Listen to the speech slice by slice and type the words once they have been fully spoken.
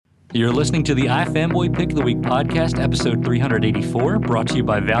You're listening to the iFanboy Pick of the Week podcast, episode 384, brought to you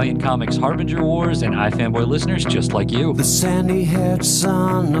by Valiant Comics Harbinger Wars and iFanboy listeners just like you. The sandy-haired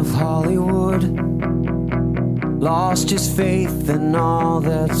son of Hollywood lost his faith in all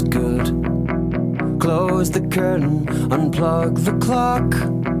that's good. Closed the curtain, unplugged the clock,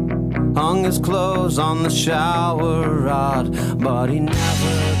 hung his clothes on the shower rod, but he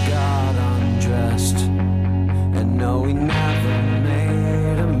never got undressed, and no, he never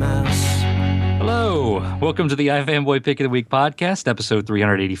made a mess. Hello, welcome to the iFanboy Pick of the Week podcast, episode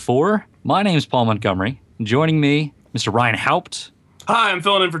 384. My name's Paul Montgomery. Joining me, Mr. Ryan Haupt. Hi, I'm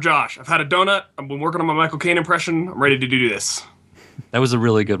filling in for Josh. I've had a donut. I've been working on my Michael Caine impression. I'm ready to do this. That was a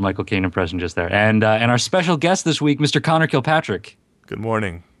really good Michael Caine impression just there. And our special guest this week, Mr. Conor Kilpatrick. Good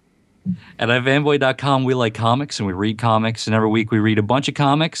morning. At ifanboy.com, we like comics and we read comics. And every week we read a bunch of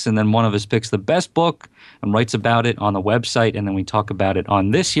comics. And then one of us picks the best book and writes about it on the website. And then we talk about it on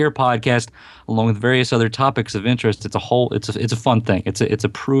this here podcast, along with various other topics of interest. It's a fun thing. It's a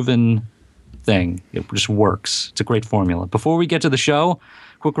proven thing. It just works. It's a great formula. Before we get to the show,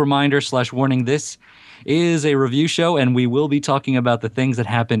 quick reminder / warning, this is a review show, and we will be talking about the things that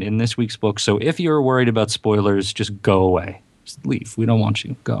happened in this week's book. So if you're worried about spoilers, just go away. Just leave. We don't want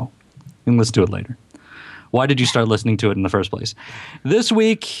you. Go. And let's do it later. Why did you start listening to it in the first place? This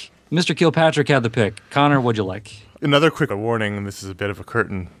week, Mr. Kilpatrick had the pick. Connor, what'd you like? Another quick warning, and this is a bit of a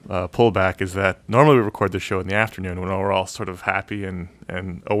curtain pullback, is that normally we record this show in the afternoon when we're all sort of happy and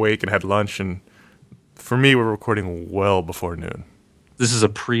awake and had lunch. And for me, we're recording well before noon. This is a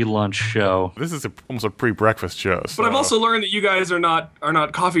pre-lunch show. This is almost a pre-breakfast show. So. But I've also learned that you guys are not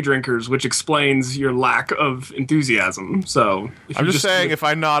coffee drinkers, which explains your lack of enthusiasm. So I'm just saying, if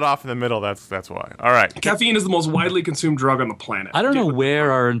I nod off in the middle, that's why. All right. Caffeine is the most widely consumed drug on the planet. I don't know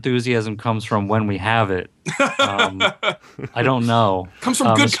where our enthusiasm comes from when we have it. I don't know. Comes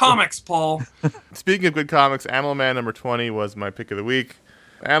from good comics, Paul. Speaking of good comics, Animal Man number 20 was my pick of the week.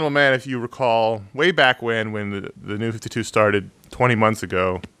 Animal Man, if you recall, way back when the New 52 started 20 months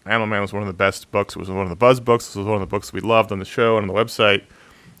ago, Animal Man was one of the best books. It was one of the buzz books. It was one of the books we loved on the show and on the website.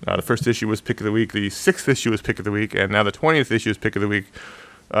 The first issue was pick of the week. The 6th issue was pick of the week. And now the 20th issue is pick of the week,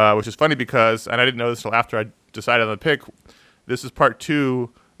 which is funny because, and I didn't know this until after I decided on the pick, this is part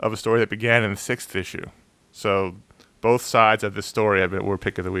 2 of a story that began in the 6th issue. So both sides of this story were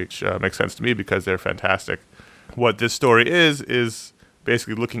pick of the week, which makes sense to me because they're fantastic. What this story is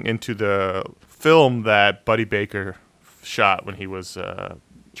basically looking into the film that Buddy Baker shot when he was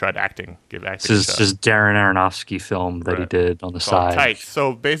tried acting, give acting. This is Darren Aronofsky film that he did on the side. Tight.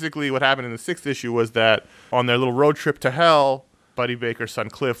 So basically what happened in the 6th issue was that on their little road trip to hell, Buddy Baker's son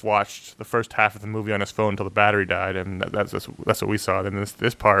Cliff watched the first half of the movie on his phone until the battery died, and that's what we saw. Then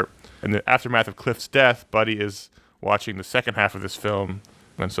this part, in the aftermath of Cliff's death, Buddy is watching the second half of this film.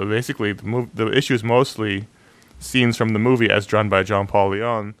 And so basically the issue is mostly scenes from the movie as drawn by Jean-Paul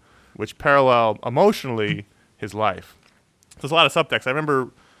Leon, which parallel emotionally his life. There's a lot of subtext. I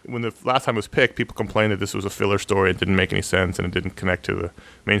remember when the last time it was picked, people complained that this was a filler story. It didn't make any sense, and it didn't connect to the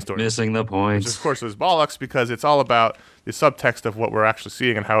main story. Missing the point. Which, of course, is bollocks because it's all about the subtext of what we're actually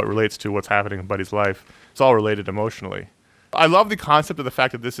seeing and how it relates to what's happening in Buddy's life. It's all related emotionally. I love the concept of the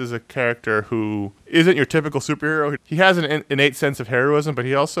fact that this is a character who isn't your typical superhero. He has an innate sense of heroism, but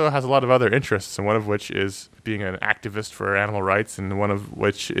he also has a lot of other interests, and one of which is being an activist for animal rights, and one of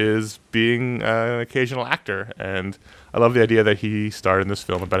which is being an occasional actor. And I love the idea that he starred in this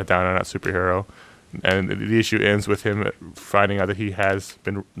film about a down-and-out superhero. And the issue ends with him finding out that he has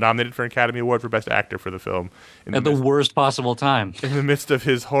been nominated for an Academy Award for Best Actor for the film. At the worst possible time. In the midst of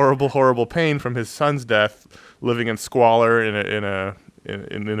his horrible, horrible pain from his son's death, living in squalor in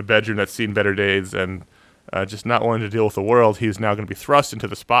a bedroom that's seen better days, and just not wanting to deal with the world, he's now going to be thrust into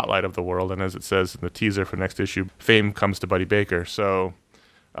the spotlight of the world. And as it says in the teaser for next issue, fame comes to Buddy Baker. So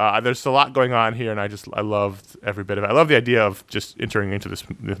there's a lot going on here, and I loved every bit of it. I love the idea of just entering into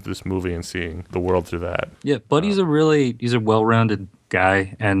this movie and seeing the world through that. Yeah, Buddy's he's a well-rounded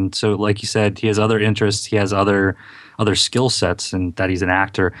guy, and so like you said, he has other interests, he has other skill sets, and that he's an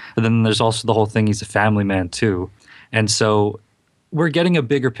actor. And then there's also the whole thing, he's a family man too. And so we're getting a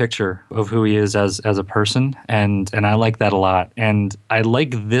bigger picture of who he is as a person, and I like that a lot. And I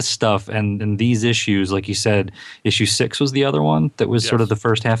like this stuff and these issues, like you said, issue 6 was the other one that was sort of the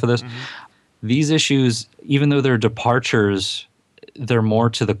first half of this. Mm-hmm. These issues, even though they're departures, they're more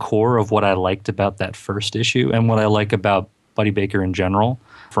to the core of what I liked about that first issue and what I like about Buddy Baker in general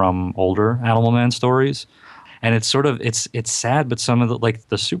from older Animal Man stories. And it's sort of it's sad, but some of the like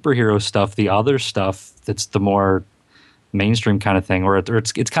the superhero stuff, the other stuff that's the more mainstream kind of thing, or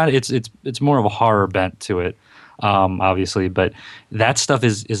it's more of a horror bent to it. obviously, but that stuff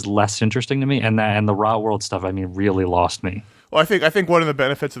is less interesting to me, and the Rot World stuff, I mean, really lost me. Well, I think one of the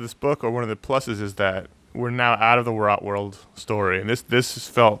benefits of this book, or one of the pluses, is that we're now out of the Rot World story, and this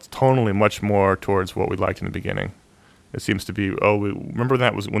felt tonally much more towards what we liked in the beginning. It seems to be, remember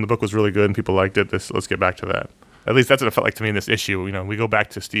that was when the book was really good and people liked it. Let's get back to that. At least that's what it felt like to me in this issue. We go back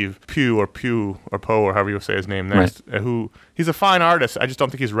to Steve Poe or Poe or however you say his name next. Right. Who he's a fine artist. I just don't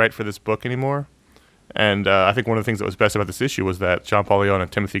think he's right for this book anymore. And I think one of the things that was best about this issue was that John Paul Leon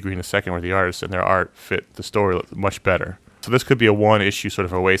and Timothy Green II were the artists, and their art fit the story much better. So this could be a one-issue sort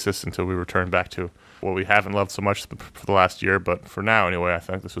of oasis until we return back to what we haven't loved so much for the last year. But for now, anyway, I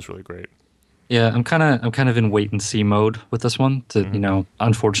think this was really great. Yeah, I'm kind of in wait and see mode with this one.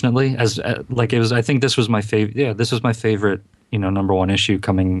 Unfortunately, I think this was my favorite. Yeah, this was my favorite. Number one issue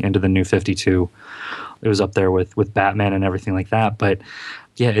coming into the New 52. It was up there with Batman and everything like that. But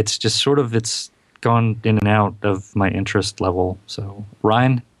yeah, it's just it's gone in and out of my interest level. So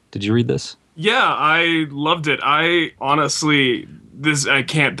Ryan, did you read this? Yeah, I loved it. I honestly, I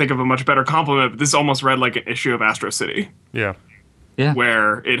can't think of a much better compliment, but this almost read like an issue of Astro City. Yeah. Yeah.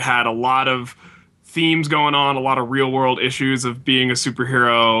 Where it had a lot of themes going on, a lot of real world issues of being a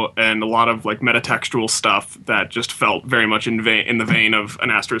superhero, and a lot of like metatextual stuff that just felt very much in the vein of an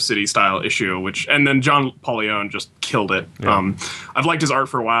Astro City style issue, and then John Paul Leon just killed it. Yeah. I've liked his art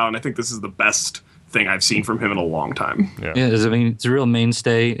for a while, and I think this is the best thing I've seen from him in a long time. Yeah, it's a real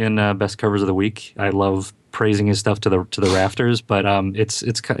mainstay in best covers of the week. I love praising his stuff to the rafters, but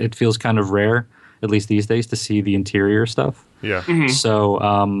it feels kind of rare, at least these days, to see the interior stuff. Yeah. Mm-hmm.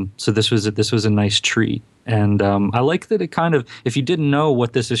 So this was a nice treat, and I like that it kind of, if you didn't know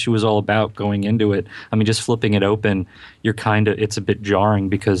what this issue was all about going into it, I mean, just flipping it open, it's a bit jarring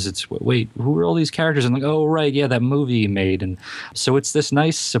because it's, wait, who are all these characters? And like, oh right, yeah, that movie he made, and so it's this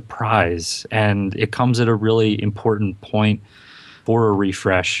nice surprise, and it comes at a really important point for a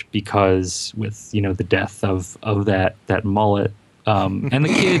refresh because with the death of that mullet. And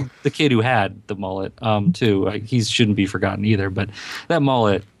the kid who had the mullet too. He shouldn't be forgotten either. But that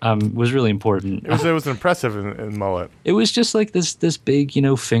mullet was really important. It was impressive in mullet. It was just like this big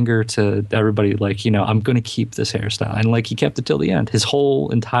finger to everybody. Like I'm going to keep this hairstyle, and like he kept it till the end. His whole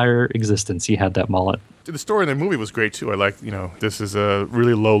entire existence, he had that mullet. The story in the movie was great too. I like this is a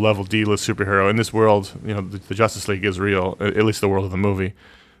really low level D-list superhero in this world. The Justice League is real, at least the world of the movie.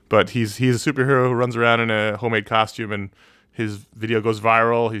 But he's a superhero who runs around in a homemade costume and his video goes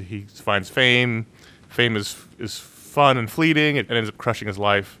viral. He finds fame. Fame is fun and fleeting. It ends up crushing his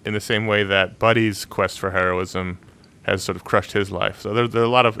life in the same way that Buddy's quest for heroism has sort of crushed his life. So there are a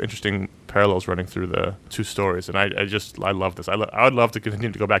lot of interesting parallels running through the two stories, and I love this. I would love to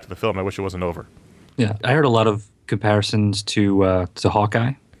continue to go back to the film. I wish it wasn't over. Yeah, I heard a lot of comparisons to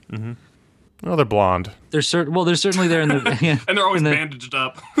Hawkeye. Mm-hmm. Oh, they're blonde. They're certainly there in the yeah, and they're always bandaged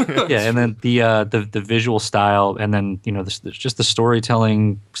up. Yeah, and then the visual style, and then there's just the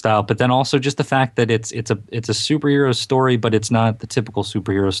storytelling style, but then also just the fact that it's a superhero story, but it's not the typical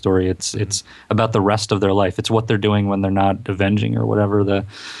superhero story. It's about the rest of their life. It's what they're doing when they're not avenging or whatever the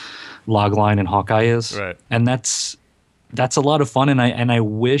log line in Hawkeye is. Right. And that's a lot of fun, and I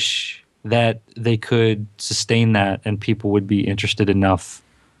wish that they could sustain that, and people would be interested enough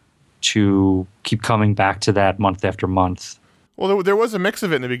to keep coming back to that month after month. Well, there was a mix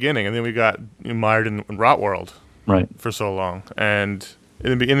of it in the beginning, and then we got mired in Rot World for so long. And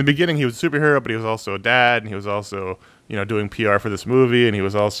in the beginning, he was a superhero, but he was also a dad, and he was also doing PR for this movie, and he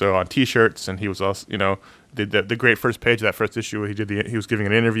was also on T-shirts, and he was also the great first page of that first issue. He was giving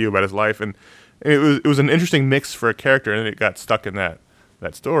an interview about his life, and it was an interesting mix for a character, and it got stuck in that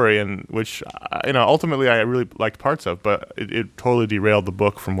story, and which ultimately I really liked parts of, but it totally derailed the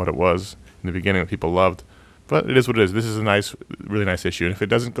book from what it was in the beginning that people loved. But it is what it is. This is a really nice issue, and if it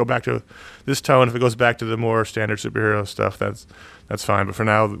doesn't go back to this tone, if it goes back to the more standard superhero stuff, that's fine. But for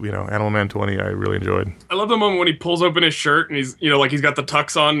now, Animal Man 20, I really enjoyed. I love the moment when he pulls open his shirt and he's he's got the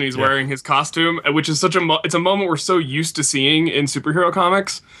tux on and he's wearing his costume, which is it's a moment we're so used to seeing in superhero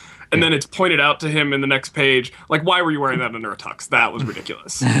comics. And then it's pointed out to him in the next page, like, why were you wearing that under a tux? That was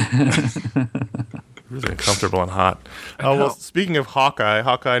ridiculous. Really uncomfortable and hot. Well, speaking of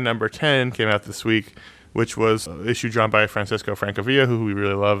Hawkeye number 10 came out this week, which was an issue drawn by Francisco Francavilla, who we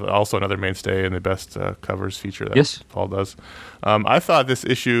really love. Also another mainstay in the best covers feature that Paul does. I thought this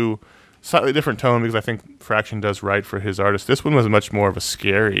issue, slightly different tone, because I think Fraction does right for his artist. This one was much more of a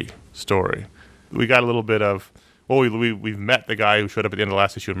scary story. We got a little bit of... Well, we've met the guy who showed up at the end of the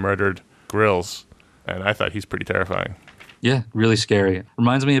last issue and murdered Grills, and I thought he's pretty terrifying. Yeah, really scary.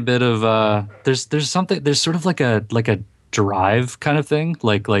 Reminds me a bit of there's sort of like a Drive kind of thing,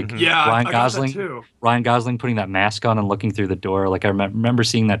 like Yeah, Ryan I got that Gosling, too. Ryan Gosling putting that mask on and looking through the door. Like I remember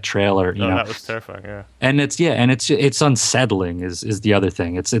seeing that trailer, you Oh, know, that was terrifying. Yeah. and it's unsettling is the other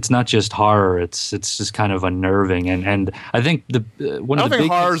thing. It's not just horror. It's just kind of unnerving, and I think the one I of don't the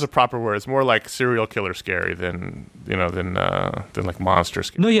think big horror is a proper word. It's more like serial killer scary than like monster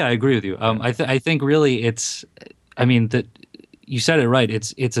scary. No, yeah, I agree with you. I think really it's, I mean that you said it right.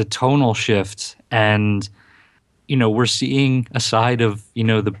 It's a tonal shift, and you know we're seeing a side of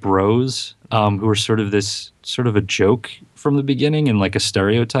the bros who are sort of a joke from the beginning and like a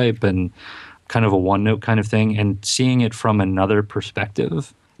stereotype and kind of a one note kind of thing, and seeing it from another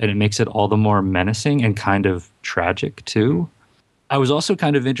perspective, and it makes it all the more menacing and kind of tragic too. I was also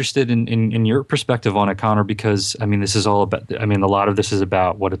kind of interested in your perspective on it, Connor, because I mean, this is all about. I mean, a lot of this is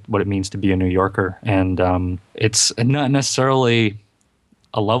about what it means to be a New Yorker, and it's not necessarily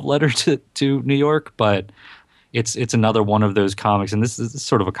a love letter to New York, but it's another one of those comics, and this is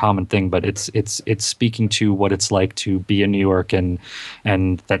sort of a common thing, but it's speaking to what it's like to be in New York and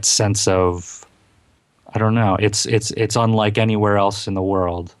that sense of, I don't know, it's unlike anywhere else in the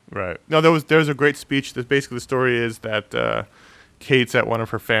world. Right. No, there's a great speech. That basically the story is that Kate's at one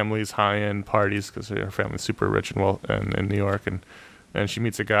of her family's high-end parties because her family's super rich and in New York, and she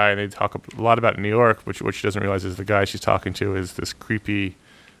meets a guy, and they talk a lot about New York, which what she doesn't realize is the guy she's talking to is this creepy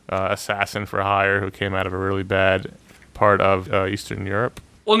assassin for hire who came out of a really bad part of Eastern Europe.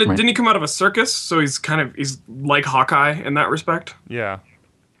 Well, Right. didn't he come out of a circus? So he's like Hawkeye in that respect. Yeah.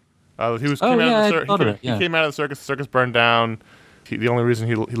 He Oh, yeah, I thought of it, yeah. He came out of the circus. The circus burned down. The only reason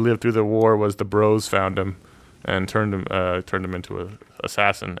he lived through the war was the bros found him and turned him into an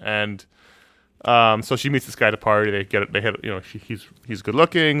assassin. And so she meets this guy at a party. They hit. He's good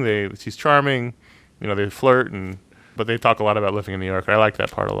looking. He's charming. They flirt but they talk a lot about living in New York. I like that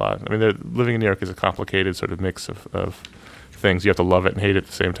part a lot. I mean, living in New York is a complicated sort of mix of things. You have to love it and hate it at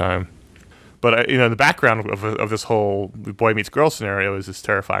the same time. But the background of this whole boy meets girl scenario is this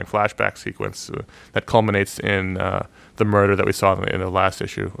terrifying flashback sequence that culminates in the murder that we saw in the last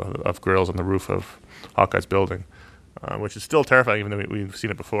issue of girls on the roof of Hawkeye's building, which is still terrifying, even though we've seen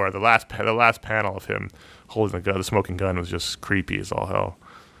it before. The last panel of him holding the smoking gun, was just creepy as all hell.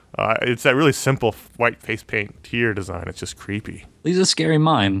 It's that really simple white face paint tear design. It's just creepy. He's a scary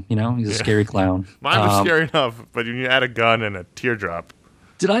mime, he's a scary clown. Mine was scary enough, but when you add a gun and a teardrop.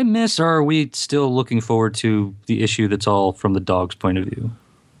 Did I miss, or are we still looking forward to the issue that's all from the dog's point of view?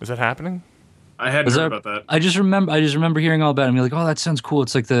 Is that happening? I hadn't heard about that. I just remember hearing all about it and be like, oh, that sounds cool.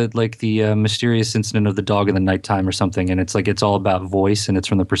 It's like the mysterious incident of the dog in the nighttime or something, and it's like it's all about voice and it's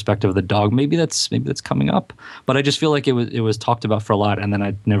from the perspective of the dog. Maybe that's coming up, but I just feel like it was talked about for a lot, and then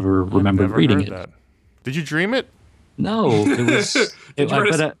I never remembered reading it. That. Did you dream it? No, it was.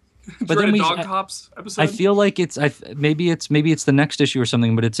 But then Dog Cops episode. I feel like maybe it's the next issue or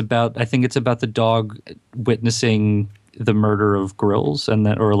something, but I think it's about the dog witnessing the murder of Grills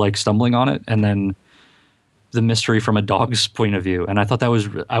or like stumbling on it, and then the mystery from a dog's point of view. And I thought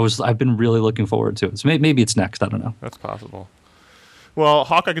I've been really looking forward to it. So maybe it's next. I don't know. That's possible. Well,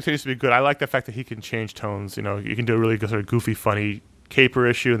 Hawkeye continues to be good. I like the fact that he can change tones. You can do a really good, sort of goofy, funny caper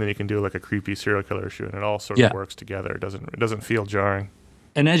issue, and then you can do like a creepy serial killer issue, and it all sort of works together. It doesn't feel jarring.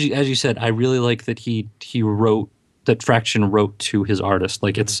 And as you said, I really like that he wrote, that Fraction wrote to his artist.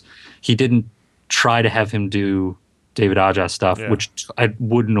 Like he didn't try to have him do David Aja stuff, which I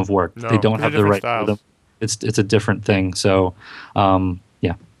wouldn't have worked. No, they don't have the right rhythm. It's a different thing. So, yeah.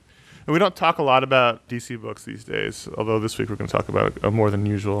 And we don't talk a lot about DC books these days, although this week we're going to talk about it more than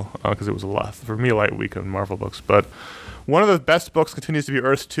usual because it was for me, a light week on Marvel books. But one of the best books continues to be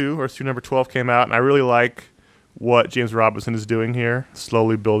Earth 2. Earth 2 number 12 came out, and I really like what James Robinson is doing here,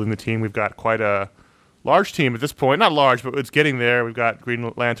 slowly building the team. We've got quite a large team at this point. Not large, but it's getting there. We've got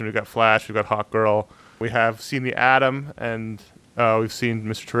Green Lantern, we've got Flash, we've got Hawkgirl. We have seen the Atom, and we've seen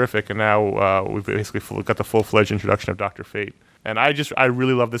Mr. Terrific, and now we've basically got the full-fledged introduction of Dr. Fate. And I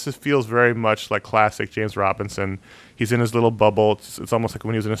really love this. This feels very much like classic James Robinson. He's in his little bubble. It's almost like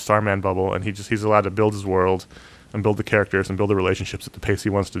when he was in a Starman bubble, and he's allowed to build his world and build the characters and build the relationships at the pace he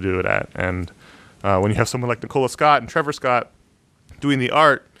wants to do it at. And when you have someone like Nicola Scott and Trevor Scott doing the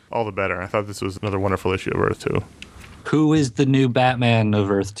art, all the better. I thought this was another wonderful issue of Earth 2. Who is the new Batman of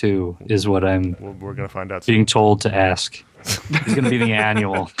Earth 2 is what I'm we're going to find out soon. Being told to ask. He's going to be the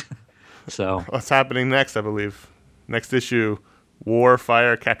annual. So what's happening next, I believe? Next issue, War,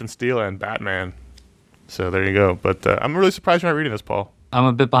 Fire, Captain Steel, and Batman. So there you go. But I'm really surprised you're not reading this, Paul. I'm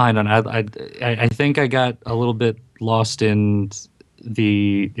a bit behind on it. I think I got a little bit lost in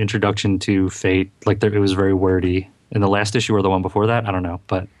the introduction to Fate. Like it was very wordy. In the last issue or the one before that, I don't know.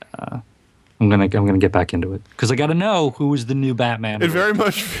 But I'm gonna get back into it because I got to know who is the new Batman. It very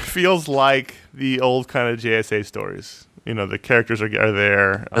much feels like the old kind of JSA stories. You know, the characters are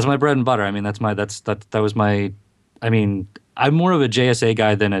there. That's my bread and butter. I mean, that was my. I mean, I'm more of a JSA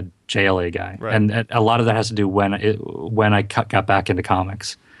guy than a JLA guy, Right. and a lot of that has to do when I got back into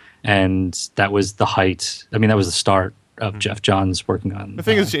comics, and that was the height. I mean, that was the start of Jeff Johns working on. The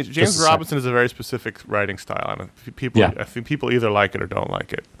thing is, James Justice Robinson is a very specific writing style, and I think people either like it or don't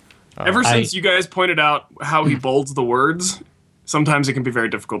like it. Ever since you guys pointed out how he bolds the words, sometimes it can be very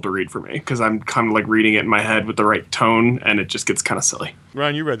difficult to read for me because I'm kind of like reading it in my head with the right tone, and it just gets kind of silly.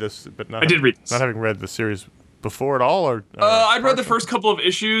 Ryan, you read this, but I did read this. Not having read the series before at all, or I'd read the first couple of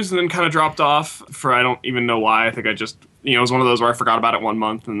issues and then kind of dropped off for I don't even know why. I think I just it was one of those where I forgot about it one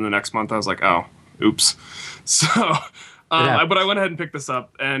month, and the next month I was like, oh, oops. So. But I went ahead and picked this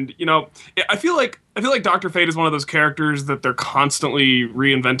up, and I feel like Dr. Fate is one of those characters that they're constantly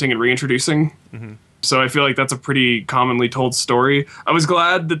reinventing and reintroducing. Mm-hmm. So I feel like that's a pretty commonly told story. I was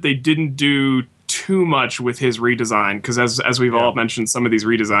glad that they didn't do too much with his redesign because as we've all mentioned, some of these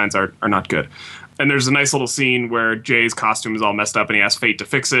redesigns are not good. And there's a nice little scene where Jay's costume is all messed up and he asks Fate to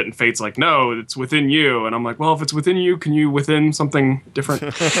fix it, and Fate's like, no, it's within you. And I'm like, well, if it's within you, can you within something different?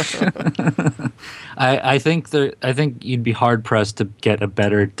 I think you'd be hard pressed to get a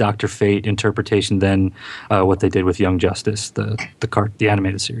better Dr. Fate interpretation than what they did with Young Justice, the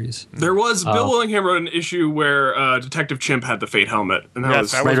animated series. There was Bill Willingham wrote an issue where Detective Chimp had the Fate helmet, and that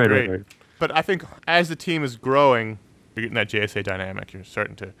was great. Right. But I think as the team is growing, you're getting that JSA dynamic. You're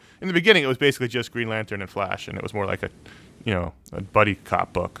starting to. In the beginning, it was basically just Green Lantern and Flash, and it was more like a buddy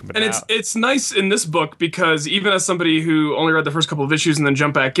cop book. But and it's nice in this book because even as somebody who only read the first couple of issues and then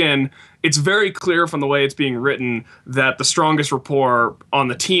jumped back in, it's very clear from the way it's being written that the strongest rapport on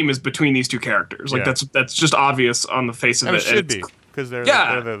the team is between these two characters. Like that's just obvious on the face of it. It should be. Because they're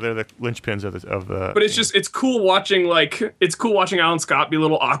the linchpins of the. But it's cool watching Alan Scott be a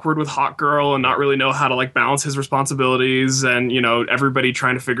little awkward with Hawk Girl and not really know how to balance his responsibilities, and everybody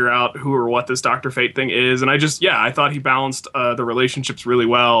trying to figure out who or what this Dr. Fate thing is. And I thought he balanced the relationships really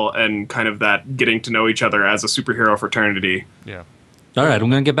well and kind of that getting to know each other as a superhero fraternity. Yeah. All right, I'm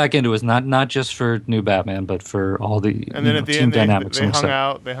going to get back into it. It's not just for new Batman, but for all the and then at the team end, dynamics. They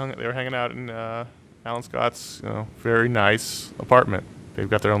were hanging out in Alan Scott's very nice apartment. They've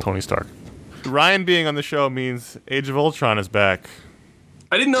got their own Tony Stark. Ryan being on the show means Age of Ultron is back.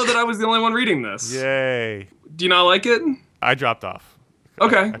 I didn't know that I was the only one reading this. Yay! Do you not like it? I dropped off.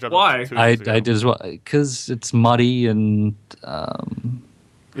 Okay, why? I did as well because it's muddy and.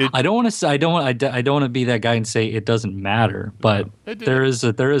 I don't want to be that guy and say it doesn't matter, but there is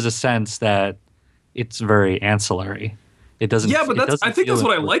a sense that it's very ancillary. It doesn't. Yeah, but I think that's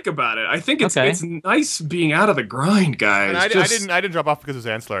what I like about it. I think it's nice being out of the grind, guys. And I didn't drop off because it was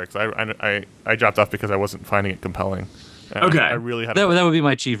ancillary. Because I dropped off because I wasn't finding it compelling. Okay, I really had that would be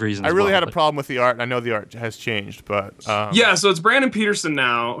my chief reason. I really had a problem with the art, and I know the art has changed, but so it's Brandon Peterson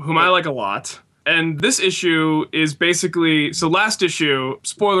now, whom I like a lot. And this issue is basically last issue,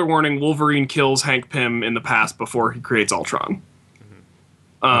 spoiler warning, Wolverine kills Hank Pym in the past before he creates Ultron.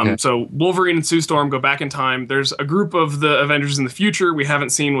 So Wolverine and Sue Storm go back in time. There's a group of the Avengers in the future. We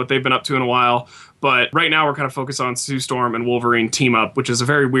haven't seen what they've been up to in a while, but right now we're kind of focused on Sue Storm and Wolverine team up, which is a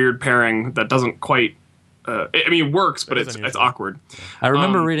very weird pairing that doesn't quite. It works, but it's awkward. I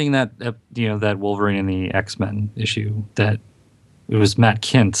remember reading that that Wolverine in the X-Men issue that it was Matt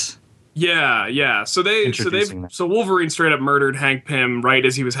Kint. Yeah. So Wolverine straight up murdered Hank Pym right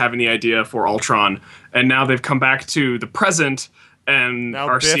as he was having the idea for Ultron, and now they've come back to the present. And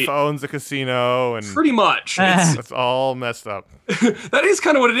now Biff owns the casino, and pretty much it's all messed up. That is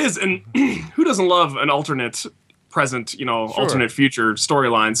kind of what it is, and who doesn't love an alternate present, alternate future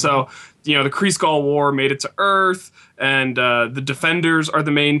storyline? So, the Kree Skull War made it to Earth, and the Defenders are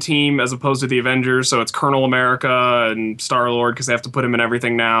the main team as opposed to the Avengers. So it's Colonel America and Star-Lord because they have to put him in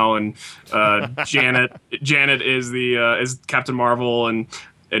everything now, and Janet is Captain Marvel, and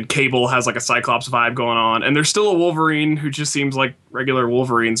Cable has a Cyclops vibe going on, and there's still a Wolverine who just seems like regular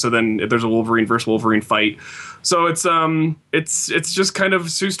Wolverine. So then there's a Wolverine versus Wolverine fight. So it's just kind of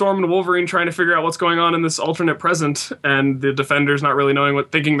Sue Storm and Wolverine trying to figure out what's going on in this alternate present, and the Defenders not really knowing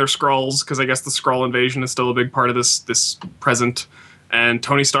thinking they're Skrulls because I guess the Skrull invasion is still a big part of this present. And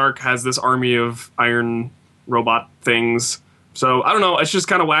Tony Stark has this army of iron robot things. So I don't know. It's just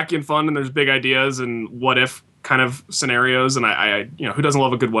kind of wacky and fun, and there's big ideas and what if kind of scenarios, and I who doesn't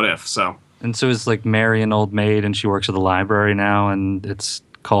love a good what if? So it's like Mary, an old maid, and she works at the library now, and it's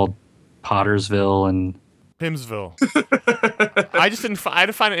called Pottersville, and Pimsville. I just didn't. I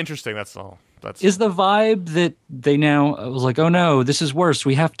didn't find it interesting. That's all. Is the vibe that they now was like, oh no, this is worse.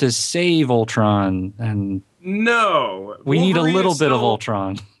 We have to save Ultron, and no, we need a little bit of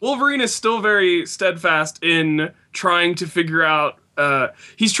Ultron. Wolverine is still very steadfast in trying to figure out.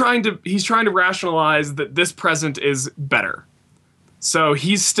 He's trying to rationalize that this present is better. So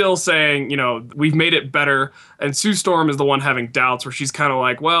he's still saying, we've made it better. And Sue Storm is the one having doubts, where she's kind of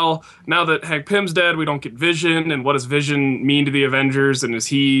like, well, now that Hank Pym's dead, we don't get Vision. And what does Vision mean to the Avengers? And is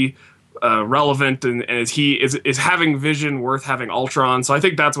he relevant? And is having Vision worth having Ultron? So I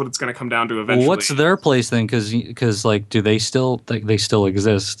think that's what it's going to come down to eventually. Well, what's their place then? Because like, do they still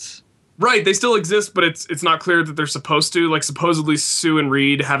exist? Right, they still exist, but it's not clear that they're supposed to. Like, supposedly Sue and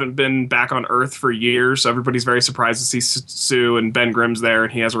Reed haven't been back on Earth for years, so everybody's very surprised to see Sue, and Ben Grimm's there,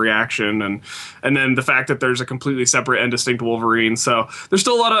 and he has a reaction, and then the fact that there's a completely separate and distinct Wolverine. So there's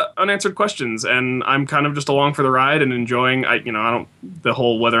still a lot of unanswered questions, and I'm kind of just along for the ride and enjoying. The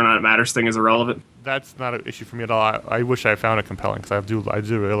whole whether or not it matters thing is irrelevant. That's not an issue for me at all. I wish I found it compelling, because I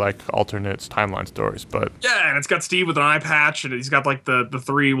do really like alternate timeline stories. But yeah, and it's got Steve with an eye patch, and he's got like the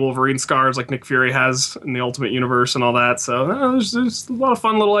 3 Wolverine scars like Nick Fury has in the Ultimate Universe and all that. So there's a lot of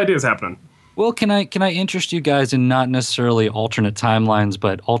fun little ideas happening. Well, can I interest you guys in not necessarily alternate timelines,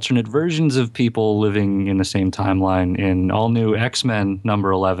 but alternate versions of people living in the same timeline in all new X-Men number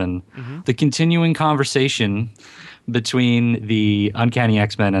 11? Mm-hmm. The continuing conversation between the Uncanny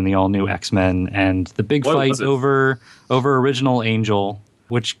X-Men and the all-new X-Men, and the big fight over original Angel,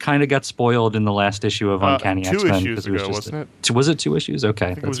 which kind of got spoiled in the last issue of Uncanny X-Men. 2 issues ago, wasn't it? Was it 2 issues?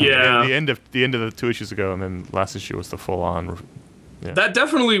 Okay. It was the end of the 2 issues ago, and then last issue was the full-on. Yeah. That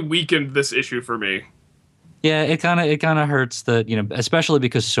definitely weakened this issue for me. Yeah, it kind of hurts that, especially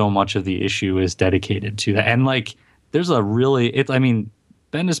because so much of the issue is dedicated to that. And like, there's a really,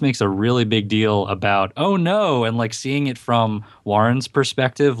 Bendis makes a really big deal about, oh no, and like seeing it from Warren's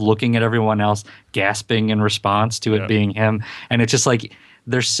perspective, looking at everyone else gasping in response to it being him. And it's just like,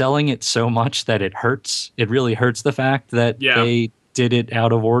 they're selling it so much that it hurts. It really hurts the fact that they did it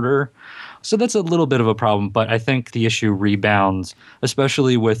out of order. So that's a little bit of a problem, but I think the issue rebounds,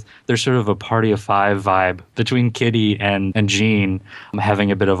 especially with there's sort of a Party of 5 vibe between Kitty and Jean having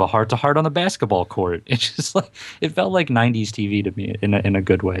a bit of a heart-to-heart on the basketball court. It's just like, it felt like 90s TV to me in a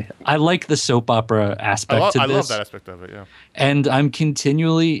good way. I like the soap opera aspect to this. I love that aspect of it, yeah. And I'm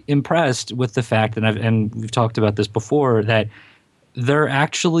continually impressed with the fact, and we've talked about this before, that they're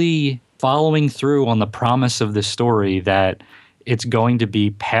actually following through on the promise of this story that it's going to be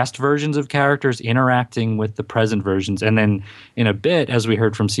past versions of characters interacting with the present versions. And then in a bit, as we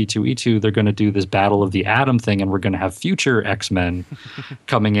heard from C2E2, they're going to do this Battle of the Atom thing, and we're going to have future X-Men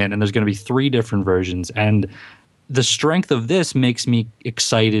coming in, and there's going to be 3 different versions. And the strength of this makes me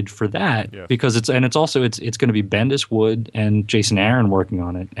excited for that, because it's going to be Bendis, Wood, and Jason Aaron working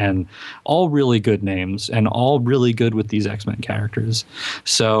on it, and all really good names and all really good with these X-Men characters.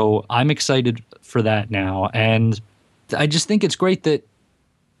 So I'm excited for that now. And I just think it's great that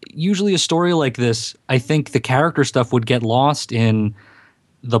usually a story like this, I think the character stuff would get lost in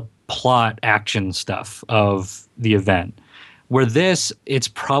the plot action stuff of the event. Where this, it's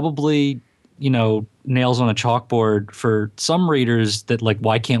probably, nails on a chalkboard for some readers that like,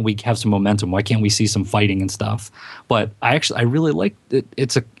 why can't we have some momentum? Why can't we see some fighting and stuff? But I really like it.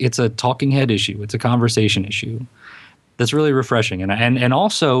 It's a talking head issue. It's a conversation issue. That's really refreshing. And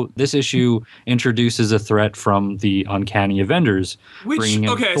also, this issue introduces a threat from the Uncanny Avengers. Bringing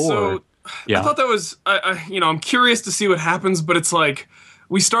in Thor. So I thought that was, I'm curious to see what happens, but it's like,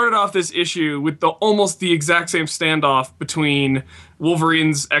 we started off this issue with almost the exact same standoff between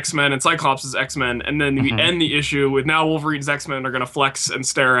Wolverine's X-Men and Cyclops' X-Men, and then we end the issue with now Wolverine's X-Men are going to flex and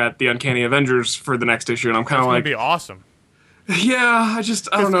stare at the Uncanny Avengers for the next issue, and I'm kind of like... It's going to be awesome. Yeah, I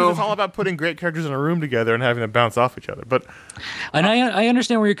don't know. It's all about putting great characters in a room together and having them bounce off each other. But I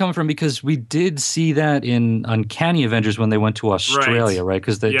understand where you're coming from, because we did see that in Uncanny Avengers when they went to Australia, right?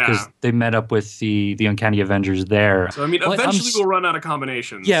 Because they met up with the Uncanny Avengers there. So eventually we'll run out of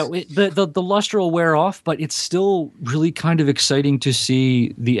combinations. Yeah, the luster will wear off, but it's still really kind of exciting to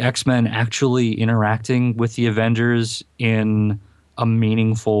see the X-Men actually interacting with the Avengers in a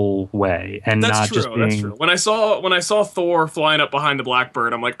meaningful way, and that's not true, just being... That's true. When I saw Thor flying up behind the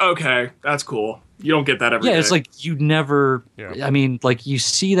Blackbird, I'm like, okay, that's cool. You don't get that every day. Yeah, it's like you never... I mean, like, you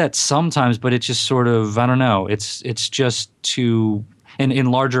see that sometimes, but it's just sort of, I don't know, it's just too...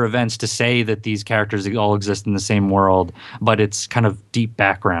 In larger events, to say that these characters all exist in the same world, but it's kind of deep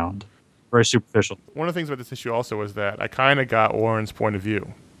background, very superficial. One of the things about this issue also was that I kind of got Warren's point of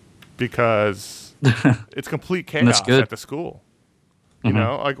view, because it's complete chaos at the school. You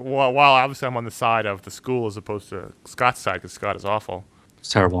know, like while obviously I'm on the side of the school as opposed to Scott's side because Scott is awful. It's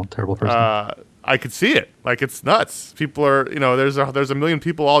terrible person. I could see it. Like, it's nuts. People are, there's a million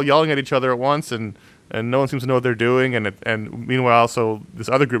people all yelling at each other at once, and no one seems to know what they're doing. And meanwhile, so this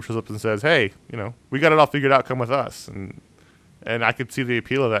other group shows up and says, "Hey, we got it all figured out. Come with us." And I could see the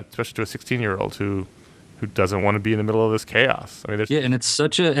appeal of that, especially to a 16-year-old who doesn't want to be in the middle of this chaos. I mean, and it's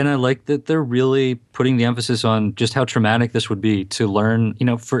and I like that they're really putting the emphasis on just how traumatic this would be to learn.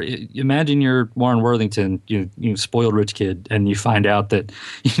 Imagine you're Warren Worthington, you spoiled rich kid, and you find out that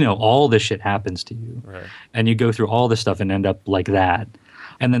all this shit happens to you, right. And you go through all this stuff and end up like that.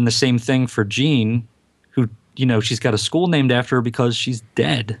 And then the same thing for Jean, who she's got a school named after her because she's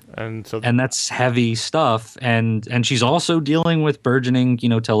dead, and that's heavy stuff. And she's also dealing with burgeoning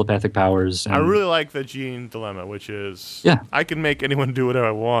telepathic powers. I really like the Jean dilemma, which is I can make anyone do whatever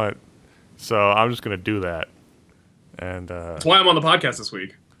I want, so I'm just going to do that. And that's why I'm on the podcast this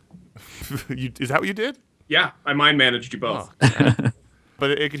week. Is that what you did? Yeah, I mind managed you both. Oh, but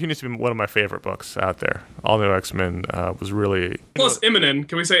it continues to be one of my favorite books out there. All New X-Men was really... Plus Immonen.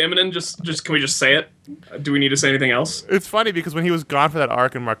 Can we say Immonen? Can we just say it? Do we need to say anything else? It's funny because when he was gone for that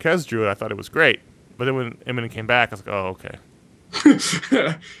arc and Marquez drew it, I thought it was great. But then when Immonen came back, I was like, oh,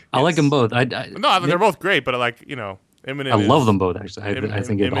 okay. I like them both. They're both great, but Immonen I love them both, actually. I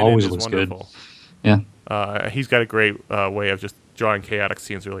think it always looks wonderful. Good. Yeah. He's got a great way of just drawing chaotic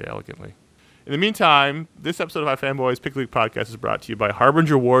scenes really elegantly. In the meantime, this episode of iFanboys Pick League Podcast is brought to you by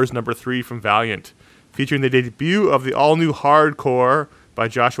Harbinger Wars #3 from Valiant, featuring the debut of the all-new Hardcore by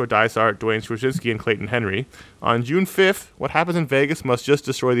Joshua Dysart, Dwayne Straczynski, and Clayton Henry. On June 5th, what happens in Vegas must just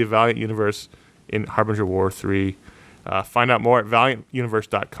destroy the Valiant universe in Harbinger War 3. Find out more at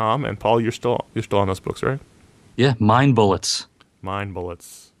valiantuniverse.com. And Paul, you're still on those books, right? Yeah, Mind Bullets. Mind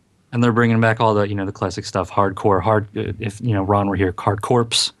Bullets. And they're bringing back all the the classic stuff, hardcore, if Ron were here, Hard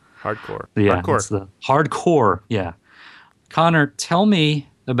Corpse. Hardcore. Yeah, hardcore. It's the hardcore. Yeah. Connor, tell me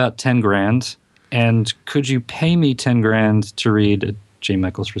about 10 grand, and could you pay me 10 grand to read J.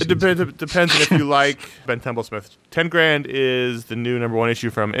 Michael Straczynski? It depends on if you like Ben Templesmith. 10 grand is the new #1 issue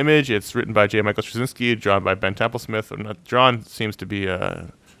from Image. It's written by J. Michael Straczynski, drawn by Ben Templesmith. Drawn seems to be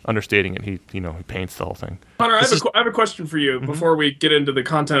understating it. He paints the whole thing. Connor, I have a question for you before we get into the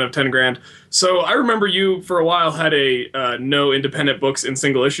content of 10 grand. So I remember you for a while had a no independent books in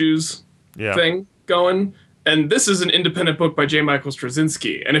single issues thing going. And this is an independent book by J. Michael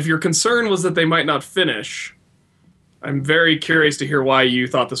Straczynski. And if your concern was that they might not finish, I'm very curious to hear why you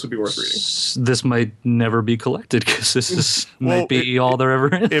thought this would be worth reading. This might never be collected because this might be all there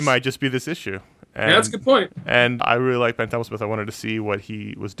ever is. It might just be this issue. And, that's a good point. And I really like Ben Templesmith. I wanted to see what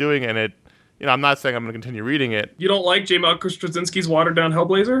he was doing, and it. I'm not saying I'm going to continue reading it. You don't like J. Michael Straczynski's watered down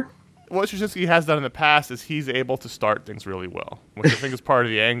Hellblazer? What Straczynski has done in the past is he's able to start things really well, which I think is part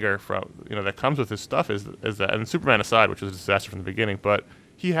of the anger from that comes with his stuff is that, and Superman aside, which was a disaster from the beginning, but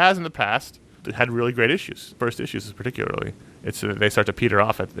he has in the past had really great issues. First issues particularly, they start to peter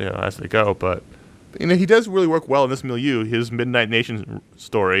off as they go, but he does really work well in this milieu. His Midnight Nation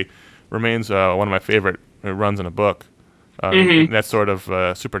story remains one of my favorite runs in a book. That sort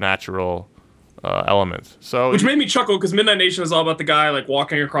of supernatural element. Which made me chuckle because Midnight Nation is all about the guy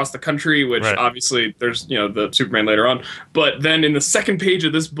walking across the country, which obviously there's the Superman later on. But then in the second page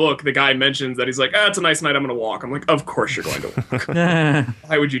of this book, the guy mentions that he's like, it's a nice night, I'm going to walk. I'm like, of course you're going to walk.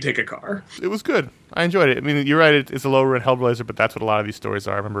 Why would you take a car? It was good. I enjoyed it. I mean, you're right. It's a low-rent Hellblazer, but that's what a lot of these stories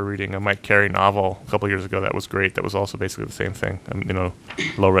are. I remember reading a Mike Carey novel a couple years ago that was great. That was also basically the same thing.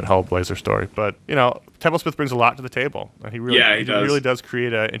 Low-rent Hellblazer story. But Templesmith brings a lot to the table. He really does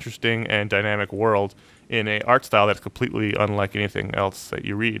create an interesting and dynamic world in an art style that's completely unlike anything else that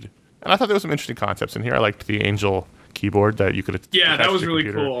you read. And I thought there was some interesting concepts in here. I liked the Angel keyboard that you could that was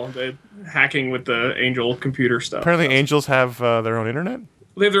really cool. The hacking with the Angel computer stuff. Apparently Angels have their own internet?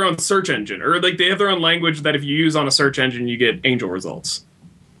 They have their own search engine, or they have their own language that if you use on a search engine, you get Angel results.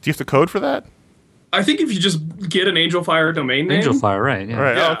 Do you have to code for that? I think if you just get an Angel Fire domain name. Angel Fire, right. Yeah.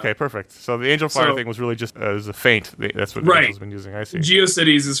 Right, yeah. Okay, perfect. So the Angel Fire thing was really just as a feint. That's what Angel's been using, I see.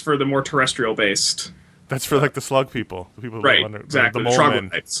 GeoCities is for the more terrestrial-based. That's for the slug people. The people who live under exactly. The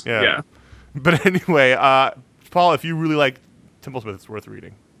mole-men. Yeah. But anyway, Paul, if you really like Templesmith, it's worth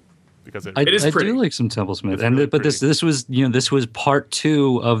reading. Because it is I pretty. do like some Templesmith, but this was part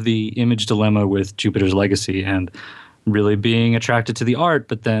 2 of the Image dilemma with Jupiter's Legacy, and really being attracted to the art,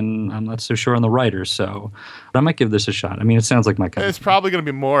 but then I'm not so sure on the writer, so I might give this a shot. I mean, it sounds like my kind. It's probably going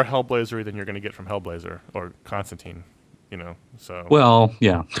to be more Hellblazer-y than you're going to get from Hellblazer or Constantine, So well,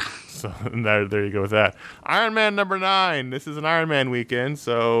 yeah. So there you go with that. Iron Man #9. This is an Iron Man weekend,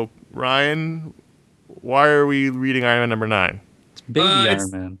 so Ryan, why are we reading Iron Man #9? Baby it's,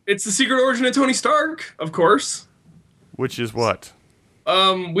 Iron Man. It's the secret origin of Tony Stark, of course. Which is what?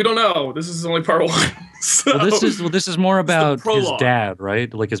 We don't know. This is only part 1. So, This is more about his prologue. dad,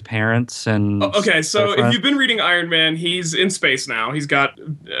 right? Like his parents and. Okay, so boyfriend. if you've been reading Iron Man, he's in space now. He's got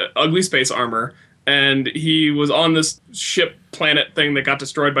ugly space armor, and he was on this ship planet thing that got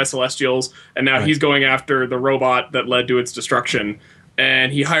destroyed by Celestials, and now he's going after the robot that led to its destruction.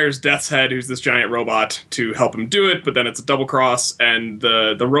 And he hires Death's Head, who's this giant robot, to help him do it, but then it's a double cross, and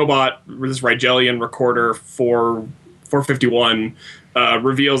the robot, this Rigelian recorder 451,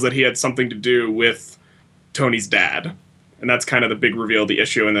 reveals that he had something to do with Tony's dad. And that's kind of the big reveal of the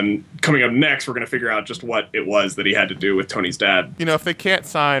issue. And then coming up next, we're going to figure out just what it was that he had to do with Tony's dad. You know, if they can't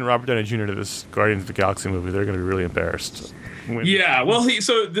sign Robert Downey Jr. to this Guardians of the Galaxy movie, they're going to be really embarrassed. Yeah, well,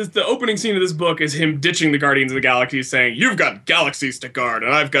 the opening scene of this book is him ditching the Guardians of the Galaxy, saying, "You've got galaxies to guard,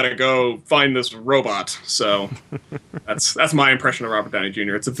 and I've got to go find this robot." So that's my impression of Robert Downey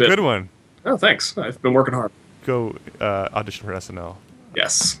Jr. It's a bit good one. Oh, thanks. I've been working hard. Go audition for SNL.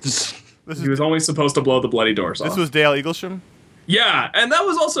 Yes. He was only supposed to blow the bloody doors off. This was Dale Eaglesham? Yeah, and that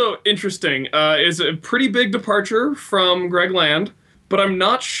was also interesting. It's a pretty big departure from Greg Land, but I'm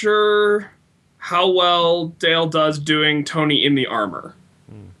not sure how well Dale does doing Tony in the armor.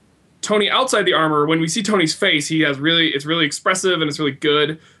 Tony outside the armor, when we see Tony's face, it's really expressive and it's really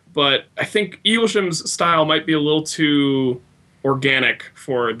good, but I think Eaglesham's style might be a little too organic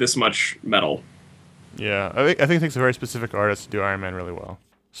for this much metal. Yeah, I think it takes a very specific artist to do Iron Man really well.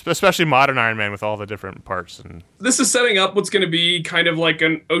 Especially modern Iron Man with all the different parts. And this is setting up what's going to be kind of like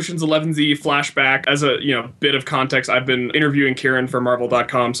an Ocean's 11Z flashback. As a bit of context, I've been interviewing Kieran for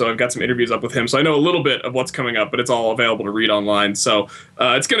Marvel.com, so I've got some interviews up with him. So I know a little bit of what's coming up, but it's all available to read online. So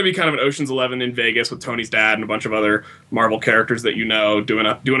it's going to be kind of an Ocean's 11 in Vegas with Tony's dad and a bunch of other Marvel characters that doing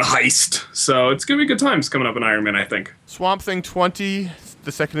a heist. So it's going to be good times coming up in Iron Man, I think. Swamp Thing 20,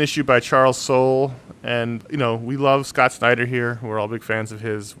 the second issue by Charles Soule. And, we love Scott Snyder here. We're all big fans of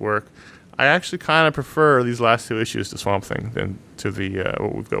his work. I actually kind of prefer these last 2 issues to Swamp Thing than to the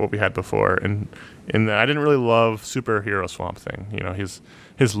what we had before. And I didn't really love superhero Swamp Thing.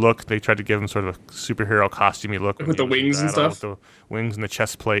 His look, they tried to give him sort of a superhero costumey look. With the wings and stuff? With the wings and the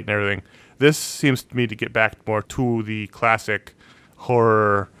chest plate and everything. This seems to me to get back more to the classic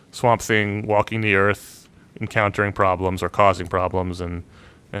horror Swamp Thing walking the earth, encountering problems or causing problems and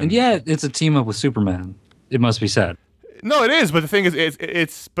yeah, it's a team up with Superman. It must be said. No, it is, but the thing is,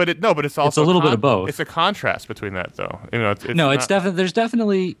 it's also it's a little bit of both. It's a contrast between that, though. It's definitely there's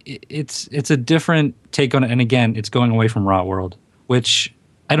definitely it's a different take on it, and again, it's going away from Rot World, which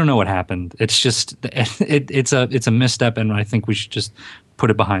I don't know what happened. It's just it's a misstep, and I think we should just put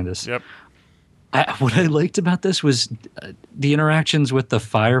it behind us. Yep. What I liked about this was the interactions with the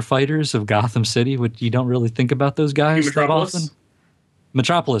firefighters of Gotham City, which you don't really think about those guys that often.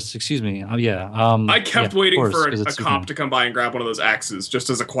 Metropolis, excuse me. Oh, yeah. I kept waiting for a cop Superman. to come by and grab one of those axes, just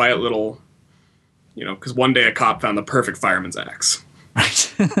as a quiet little, because one day a cop found the perfect fireman's axe.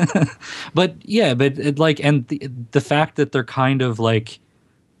 Right. But the fact that they're kind of like,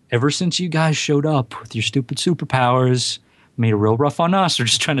 ever since you guys showed up with your stupid superpowers, made it real rough on us. We're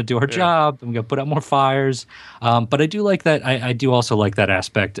just trying to do our job, and we got to put out more fires. But I do like that. I do also like that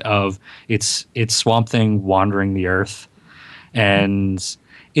aspect of it's Swamp Thing wandering the earth. And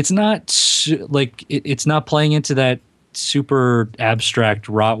it's not it's not playing into that super abstract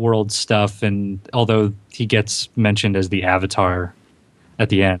Rot World stuff. And although he gets mentioned as the Avatar at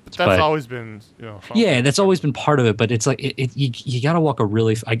the end, that's always been that's always been part of it. But it's like you got to walk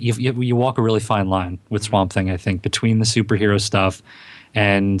you walk a really fine line with Swamp Thing, I think, between the superhero stuff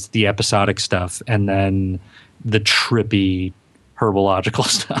and the episodic stuff, and then the trippy herbological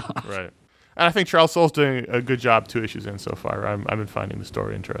stuff. Right. And I think Charles Soule's doing a good job 2 issues in so far. I've been finding the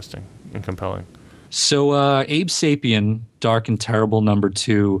story interesting and compelling. So Abe Sapien, Dark and Terrible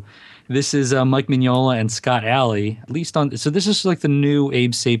 #2. This is Mike Mignola and Scott Alley. So this is like the new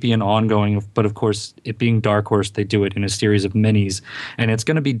Abe Sapien ongoing, but of course, it being Dark Horse, they do it in a series of minis, and it's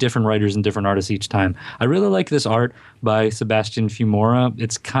going to be different writers and different artists each time. I really like this art by Sebastian Fumora.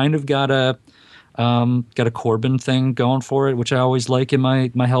 It's kind of got a Corbin thing going for it, which I always like in my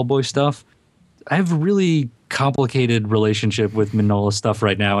Hellboy stuff. I have a really complicated relationship with Mignola stuff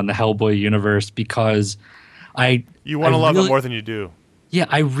right now in the Hellboy universe because you want to love it more than you do. Yeah,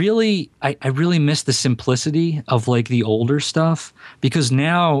 I really miss the simplicity of like the older stuff, because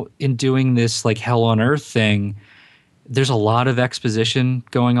now in doing this like Hell on Earth thing, there's a lot of exposition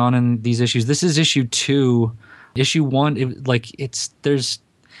going on in these issues. This is issue 2. Issue 1, it's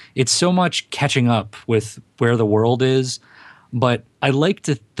so much catching up with where the world is. But I like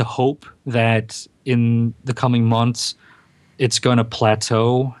to hope that in the coming months, it's going to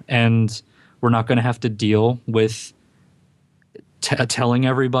plateau, and we're not going to have to deal with telling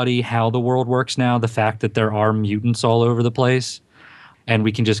everybody how the world works now. The fact that there are mutants all over the place, and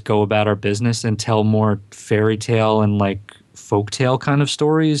we can just go about our business and tell more fairy tale and like folktale kind of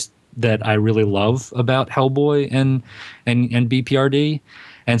stories that I really love about Hellboy and BPRD.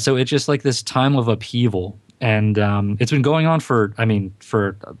 And so it's just like this time of upheaval. And it's been going on for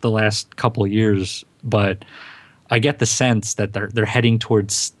the last couple of years, but I get the sense that they're heading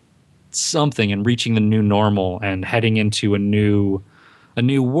towards something and reaching the new normal and heading into a new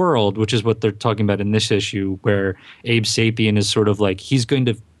world, which is what they're talking about in this issue, where Abe Sapien is sort of like, he's going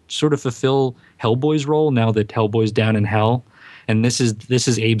to sort of fulfill Hellboy's role now that Hellboy's down in hell. And this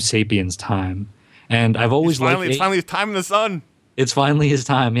is Abe Sapien's time. And I've always it's finally his time in the sun. It's finally his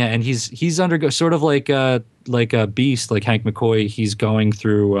time, yeah. And he's undergo sort of like a Beast, like Hank McCoy. He's going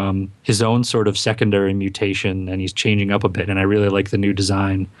through his own sort of secondary mutation, and he's changing up a bit. And I really like the new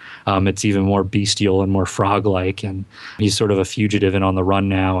design. It's even more bestial and more frog-like, and he's sort of a fugitive and on the run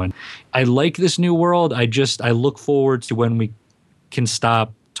now. And I like this new world. I look forward to when we can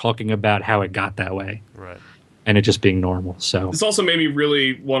stop talking about how it got that way, right? And it just being normal. So this also made me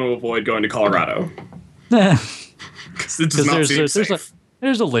really want to avoid going to Colorado. Because it does not seem safe.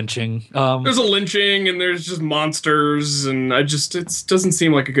 There's a lynching. There's a lynching, and there's just monsters, and it doesn't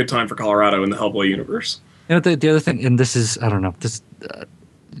seem like a good time for Colorado in the Hellboy universe. You know, the other thing, and this is, I don't know, this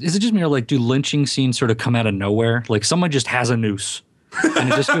is it just me, or like, do lynching scenes sort of come out of nowhere? Like someone just has a noose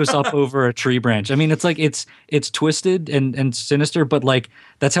and it just goes up over a tree branch. I mean, it's like it's twisted and sinister, but like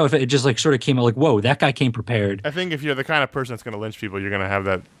that's how it just like sort of came out like, whoa, that guy came prepared. I think if you're the kind of person that's going to lynch people, you're going to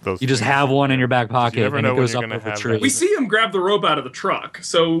have those. You just have one in your back pocket, and it goes up over a tree. We see him grab the rope out of the truck,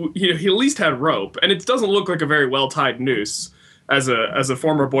 so he at least had rope, and it doesn't look like a very well tied noose. As a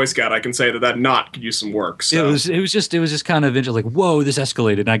former Boy Scout, I can say that knot could use some work. So. It was just kind of like, whoa, this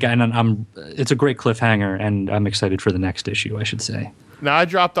escalated. And it's a great cliffhanger, and I'm excited for the next issue, I should say. Now, I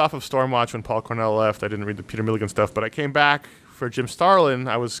dropped off of Stormwatch when Paul Cornell left. I didn't read the Peter Milligan stuff, but I came back for Jim Starlin.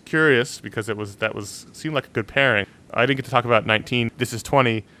 I was curious because seemed like a good pairing. I didn't get to talk about 19. This is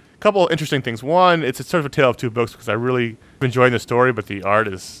 20. A couple interesting things. One, it's sort of a tale of two books because I really enjoyed the story, but the art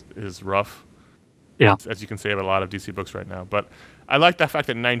is rough. Yeah, as you can say about a lot of DC books right now. But I like the fact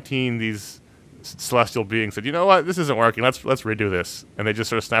that 19, these celestial beings said, you know what, this isn't working. Let's redo this. And they just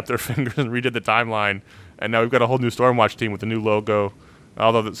sort of snapped their fingers and redid the timeline. And now we've got a whole new Stormwatch team with a new logo.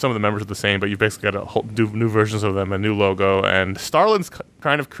 Although some of the members are the same, but you've basically got new versions of them, a new logo. And Starlin's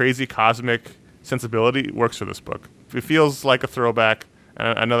kind of crazy cosmic sensibility works for this book. It feels like a throwback.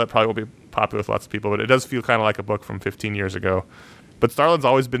 And I know that probably won't be popular with lots of people, but it does feel kind of like a book from 15 years ago. But Starlin's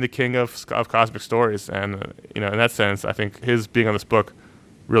always been the king of cosmic stories, and in that sense, I think his being on this book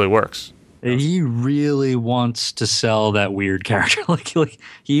really works. He really wants to sell that weird character. like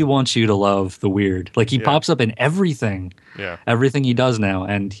he wants you to love the weird. Like he pops up in everything. Yeah. Everything he does now,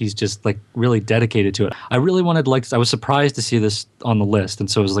 and he's just like really dedicated to it. I really wanted I was surprised to see this on the list, and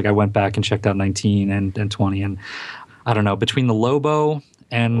so it was like I went back and checked out 19 and 20, and I don't know, between the Lobo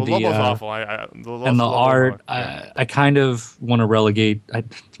and Lobo's awful. The art, I kind of want to relegate.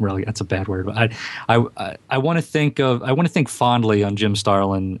 That's a bad word. But I want to think fondly on Jim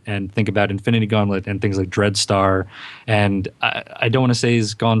Starlin and think about Infinity Gauntlet and things like Dreadstar. And I don't want to say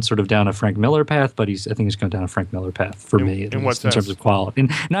he's gone sort of down a Frank Miller path, but I think he's gone down a Frank Miller path for me in terms of quality,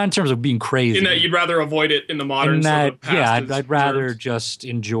 not in terms of being crazy. In that you'd rather avoid it in the modern. I'd rather just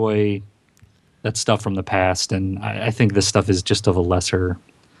enjoy that stuff from the past, and I think this stuff is just of a lesser.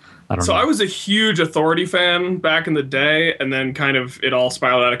 I don't know. I was a huge Authority fan back in the day, and then kind of it all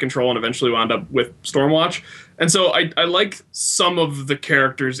spiraled out of control and eventually wound up with Stormwatch. And so I like some of the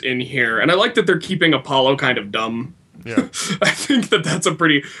characters in here, and I like that they're keeping Apollo kind of dumb. Yeah. I think that's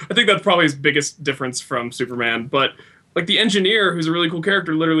probably his biggest difference from Superman. But like the engineer, who's a really cool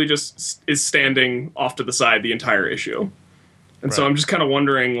character, literally just is standing off to the side the entire issue. And so I'm just kind of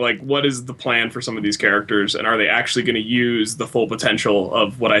wondering, like, what is the plan for some of these characters, and are they actually going to use the full potential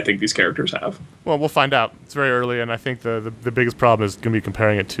of what I think these characters have? Well, we'll find out. It's very early, and I think the biggest problem is going to be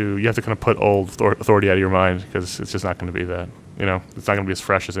comparing it to, you have to kind of put old Authority out of your mind, because it's just not going to be that. It's not going to be as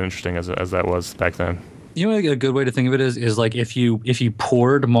fresh as interesting as that was back then. You know, a good way to think of it is like if you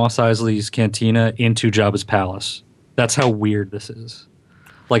poured Mos Eisley's cantina into Jabba's palace. That's how weird this is.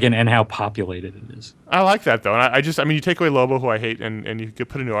 Like and how populated it is. I like that though, and I mean, you take away Lobo, who I hate, and you could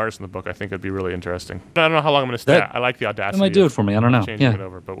put a new artist in the book. I think it'd be really interesting. I don't know how long I'm going to stay. I like the audacity. That might do it for me. I don't know. Changing it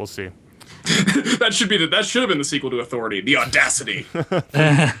over, but we'll see. That should have been the sequel to Authority, The Audacity.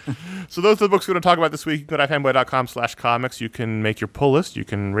 So those are the books we're going to talk about this week. You can go to fanboy.com/comics. You can make your pull list. You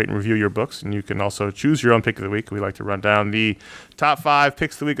can rate and review your books, and you can also choose your own pick of the week. We like to run down the top 5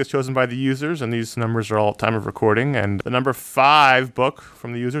 picks of the week as chosen by the users, and these numbers are all at time of recording. And the number 5 book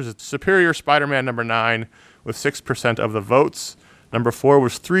from the users is Superior Spider-Man number 9 with 6% of the votes. Number 4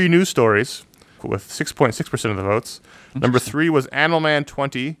 was 3 News Stories with 6.6% of the votes. Number 3 was Animal Man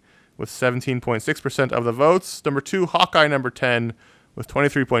 20 with 17.6% of the votes. Number 2, Hawkeye number 10 with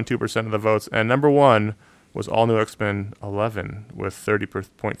 23.2% of the votes. And number 1 was All New X-Men 11 with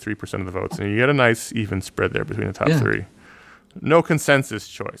 30.3% of the votes. And you get a nice even spread there between the top 3. No consensus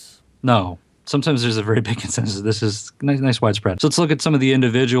choice. No. Sometimes there's a very big consensus. This is nice widespread. So let's look at some of the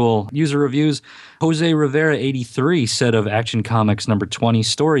individual user reviews. Jose Rivera 83 said of Action Comics number 20,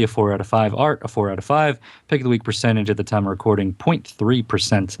 story a 4 out of 5, art a 4 out of 5, pick of the week percentage at the time of recording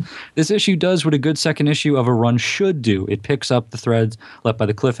 0.3%. This issue does what a good second issue of a run should do. It picks up the threads left by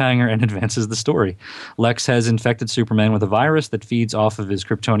the cliffhanger and advances the story. Lex has infected Superman with a virus that feeds off of his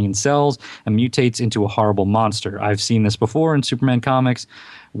Kryptonian cells and mutates into a horrible monster. I've seen this before in Superman comics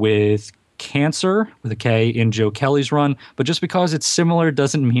with Cancer with a K in Joe Kelly's run, but just because it's similar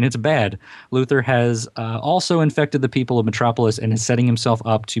doesn't mean it's bad. Luthor has also infected the people of Metropolis and is setting himself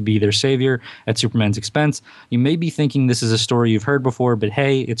up to be their savior at Superman's expense. You may be thinking this is a story you've heard before, but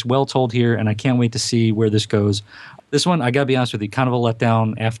hey, it's well told here, and I can't wait to see where this goes. This one, I gotta be honest with you, kind of a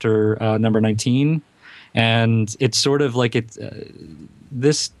letdown after number 19, and it's sort of like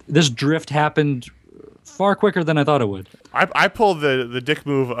this drift happened far quicker than I thought it would. I pulled the dick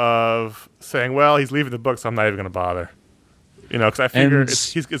move of saying, well, he's leaving the book, so I'm not even going to bother. You know, because I figure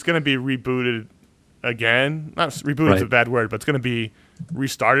it's going to be rebooted again. Not rebooted is a bad word, but it's going to be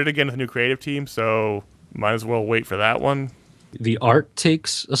restarted again with a new creative team, so might as well wait for that one. The art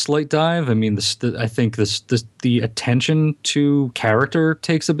takes a slight dive. I mean, I think the attention to character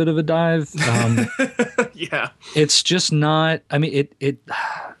takes a bit of a dive. Yeah. It's just not, I mean,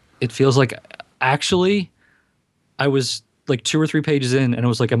 it feels like, actually, I was like 2 or 3 pages in, and I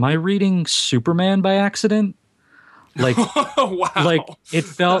was like, "Am I reading Superman by accident?" Like, wow. Like it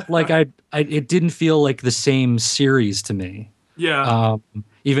felt like it didn't feel like the same series to me. Yeah.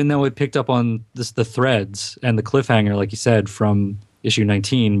 Even though it picked up on the threads and the cliffhanger, like you said, from issue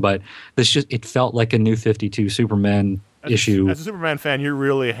 19, but it felt like a New 52 Superman issue. As a Superman fan, you're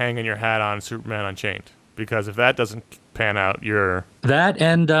really hanging your hat on Superman Unchained, because if that doesn't pan out, you're that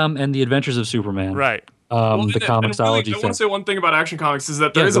and the Adventures of Superman, right? The comicsology thing. I want to say one thing about Action Comics is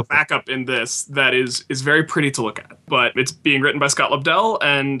that there is a backup in this that is very pretty to look at, but it's being written by Scott Lobdell,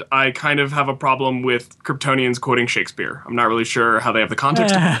 and I kind of have a problem with Kryptonians quoting Shakespeare. I'm not really sure how they have the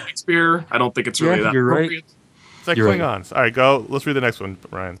context of Shakespeare. I don't think it's really that appropriate. Right. It's like Klingons. All right, go. Let's read the next one,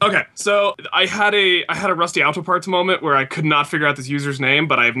 Ryan. Okay, so I had a Rusty Auto Parts moment where I could not figure out this user's name,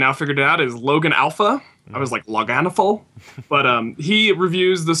 but I've now figured it out. Is Logan Alpha. I was like Loganiful, but he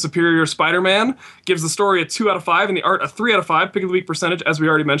reviews the Superior Spider-Man, gives the story a 2 out of 5 and the art a 3 out of 5. Pick of the week percentage, as we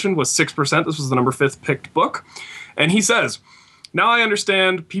already mentioned, was 6%. This was the number 5th picked book, and he says, "Now I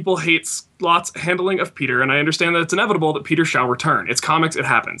understand people hate Scott's handling of Peter, and I understand that it's inevitable that Peter shall return. It's comics, it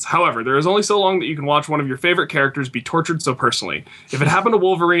happens. However, there is only so long that you can watch one of your favorite characters be tortured so personally. If it happened to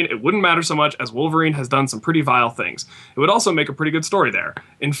Wolverine, it wouldn't matter so much, as Wolverine has done some pretty vile things. It would also make a pretty good story there.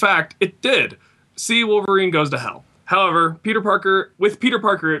 In fact, it did. See, Wolverine goes to hell. However, with Peter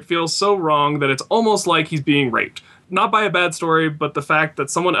Parker, it feels so wrong that it's almost like he's being raped. Not by a bad story, but the fact that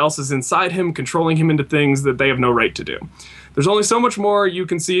someone else is inside him, controlling him into things that they have no right to do. There's only so much more you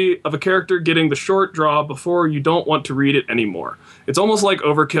can see of a character getting the short draw before you don't want to read it anymore. It's almost like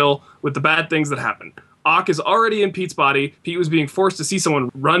overkill with the bad things that happen. Ock is already in Pete's body. Pete was being forced to see someone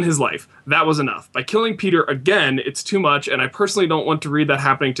run his life. That was enough. By killing Peter again, it's too much, and I personally don't want to read that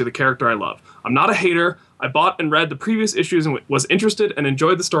happening to the character I love. I'm not a hater. I bought and read the previous issues and was interested and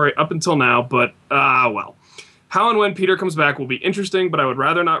enjoyed the story up until now, but, well. How and when Peter comes back will be interesting, but I would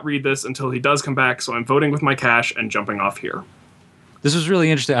rather not read this until he does come back, so I'm voting with my cash and jumping off here." This was really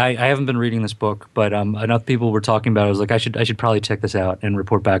interesting. I haven't been reading this book, but enough people were talking about it. I was like, I should probably check this out and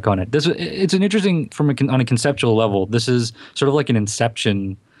report back on it. It's an interesting on a conceptual level. This is sort of like an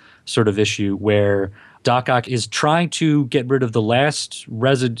Inception sort of issue where Doc Ock is trying to get rid of the last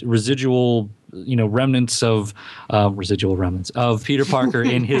residual remnants of Peter Parker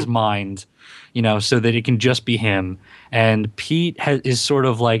in his mind, so that it can just be him. And Pete is sort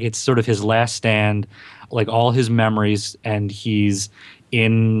of like, it's sort of his last stand, like all his memories, and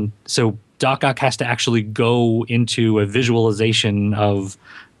so Doc Ock has to actually go into a visualization of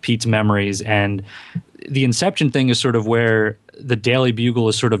Pete's memories, and the Inception thing is sort of where the Daily Bugle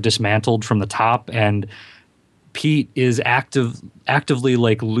is sort of dismantled from the top, and Pete is actively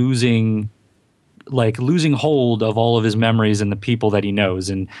losing hold of all of his memories and the people that he knows,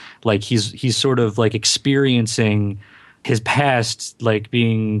 and he's sort of experiencing his past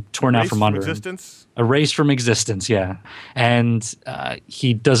being torn out from under existence. Erased from existence, yeah. And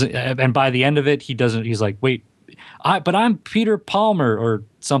he doesn't, and by the end of it, he's like, wait, but I'm Peter Palmer or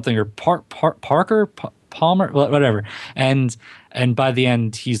something, or Parker Palmer, whatever. And by the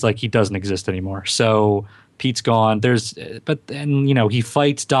end, he's like, he doesn't exist anymore. So Pete's gone. He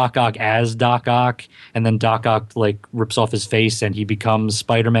fights Doc Ock as Doc Ock, and then Doc Ock rips off his face and he becomes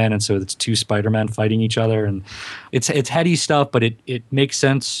Spider-Man, and so it's two Spider-Men fighting each other, and it's heady stuff, but it makes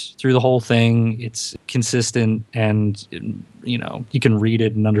sense through the whole thing. It's consistent, and you can read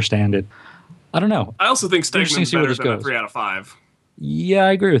it and understand it. I don't know. I also think Stegman's better than a 3 out of 5. Yeah,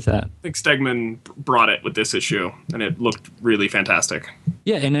 I agree with that. I think Stegman brought it with this issue, and it looked really fantastic.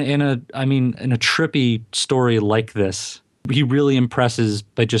 Yeah, in a trippy story like this, he really impresses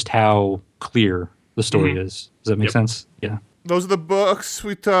by just how clear the story is. Does that make sense? Yeah. Those are the books.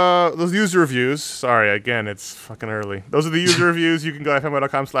 Those user reviews. Sorry, again, it's fucking early. Those are the user reviews. You can go to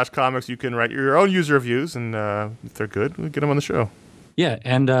fmbo.com/comics. You can write your own user reviews, and if they're good, we'll get them on the show. Yeah,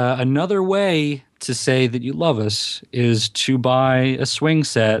 and another way to say that you love us is to buy a swing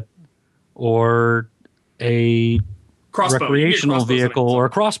set or a recreational vehicle or a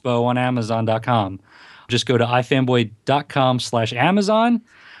crossbow on Amazon.com. Just go to ifanboy.com/Amazon.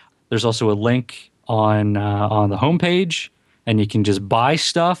 There's also a link on the homepage, and you can just buy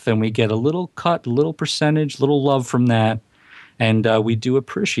stuff, and we get a little cut, a little percentage, little love from that, and we do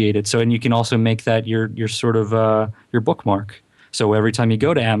appreciate it. So, and you can also make that your sort of your bookmark. So every time you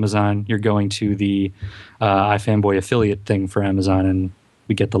go to Amazon, you're going to the iFanboy affiliate thing for Amazon, and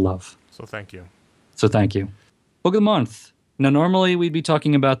we get the love. So thank you. Book of the month. Now, normally we'd be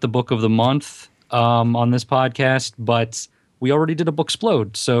talking about the book of the month on this podcast, but we already did a book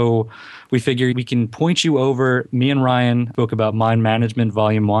explode. So we figured we can point you over. Me and Ryan spoke about Mind Management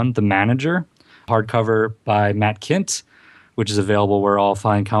Volume 1, The Manager, hardcover by Matt Kint, which is available where all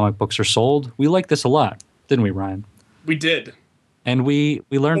fine comic books are sold. We liked this a lot, didn't we, Ryan? We did. And we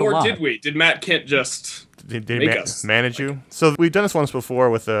learned a lot. Or did we? Did Matt Kint just make us? Manage you? So we've done this once before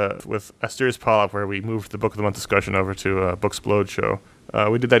with Asterios Polyp, where we moved the Book of the Month discussion over to a Bookexplode show.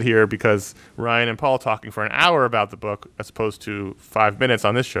 We did that here because Ryan and Paul talking for an hour about the book as opposed to 5 minutes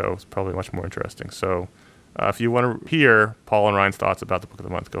on this show is probably much more interesting. So if you want to hear Paul and Ryan's thoughts about the Book of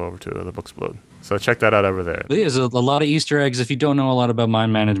the Month, go over to the Bookexplode. So check that out over there. There's a lot of Easter eggs. If you don't know a lot about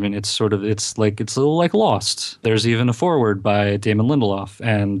mind management, it's a little like Lost. There's even a foreword by Damon Lindelof,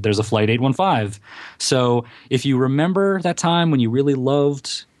 and there's a Flight 815. So if you remember that time when you really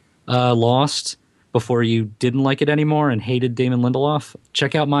loved Lost before you didn't like it anymore and hated Damon Lindelof,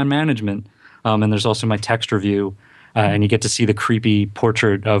 check out Mind Management. And there's also my text review, and you get to see the creepy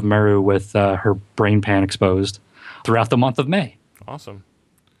portrait of Meru with her brain pan exposed throughout the month of May. Awesome.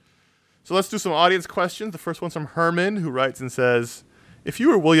 So let's do some audience questions. The first one's from Herman, who writes and says, if you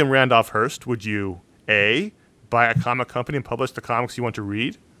were William Randolph Hearst, would you A, buy a comic company and publish the comics you want to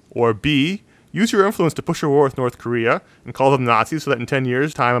read, or B, use your influence to push a war with North Korea and call them Nazis so that in 10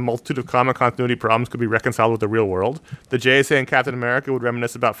 years' time a multitude of comic continuity problems could be reconciled with the real world? The JSA and Captain America would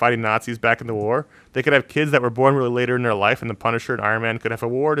reminisce about fighting Nazis back in the war. They could have kids that were born really later in their life, and the Punisher and Iron Man could have a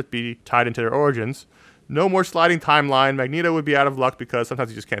war to be tied into their origins. No more sliding timeline. Magneto would be out of luck because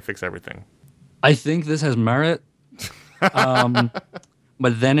sometimes you just can't fix everything. I think this has merit. But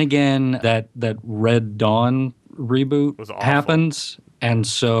then again, that Red Dawn reboot happens, and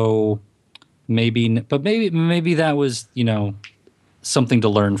so maybe that was, something to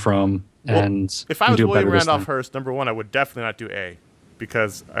learn from. And if I was William Randolph Hearst, number one, I would definitely not do A,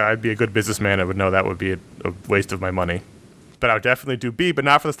 because I'd be a good businessman. I would know that would be a waste of my money. But I would definitely do B, but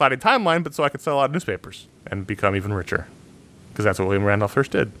not for the sliding timeline, but so I could sell a lot of newspapers and become even richer. Because that's what William Randolph Hearst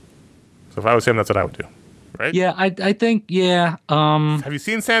did. So if I was him, that's what I would do. Right? Yeah, I think, yeah. Have you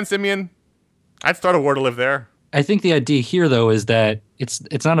seen San Simeon? I'd start a war to live there. I think the idea here, though, is that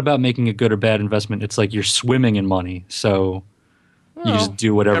it's not about making a good or bad investment. It's like you're swimming in money. So you just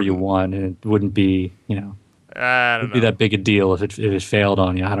do whatever you want, and it wouldn't be, I don't know. Be that big a deal if it failed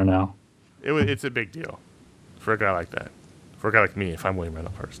on you. I don't know. It's a big deal for a guy like that. For a guy like me, if I'm William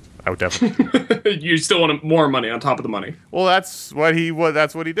Randolph Hearst, I would definitely. You still want more money on top of the money. Well, that's what he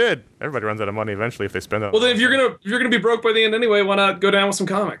did. Everybody runs out of money eventually if they spend it. Well, then if you're gonna be broke by the end anyway, why not go down with some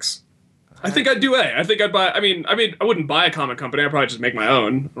comics? I think I'd do A. I think I'd buy. I mean, I wouldn't buy a comic company. I'd probably just make my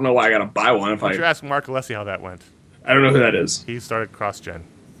own. I don't know why I gotta buy one. Why don't you ask Mark Alessi how that went? I don't know who that is. He started CrossGen.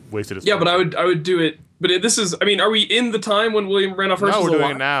 wasted his. Yeah, but fortune. I would do it. But this is, I mean, are we in the time when William Randolph Hearst No, was we're alive?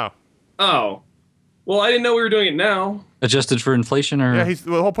 doing it now. Oh, well, I didn't know we were doing it now. Adjusted for inflation, or Yeah, well,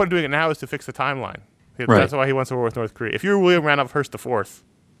 the whole point of doing it now is to fix the timeline. Right. That's why he wants to war with North Korea. If you were William Randolph Hearst IV,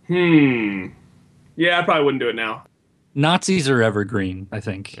 Yeah, I probably wouldn't do it now. Nazis are evergreen. I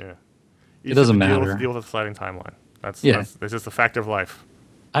think. yeah, It doesn't Deal matter. with a sliding timeline. That's just a fact of life.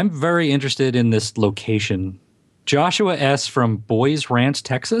 I'm very interested in this location. Joshua S. from Boys Ranch,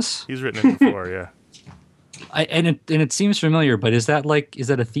 Texas. He's written it before, yeah. And it seems familiar, but is that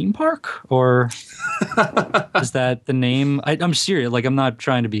a theme park, or is that the name? I'm serious. Like, I'm not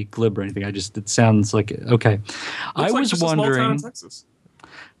trying to be glib or anything. It sounds like okay. Looks like just a small town in Texas.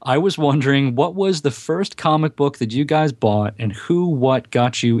 I was wondering, what was the first comic book that you guys bought, and what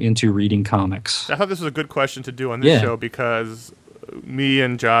got you into reading comics? I thought this was a good question to do on this show because me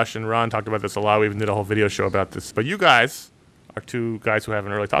and Josh and Ron talked about this a lot. We even did a whole video show about this. But you guys are two guys who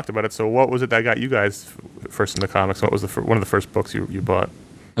haven't really talked about it. So what was it that got you guys first into comics? What was one of the first books you bought?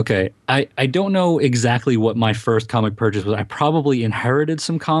 Okay, I don't know exactly what my first comic purchase was. I probably inherited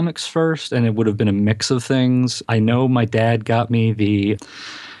some comics first, and it would have been a mix of things. I know my dad got me the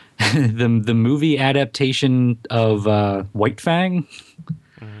movie adaptation of White Fang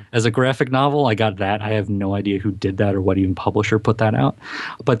as a graphic novel. I got that. I have no idea who did that or what even publisher put that out.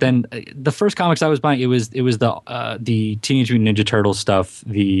 But then the first comics I was buying, it was the Teenage Mutant Ninja Turtles stuff.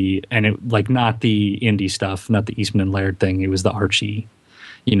 Not the indie stuff, not the Eastman and Laird thing. It was the Archie,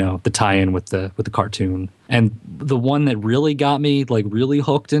 the tie-in with the cartoon. And the one that really got me really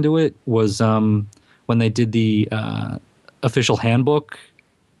hooked into it was when they did the official handbook.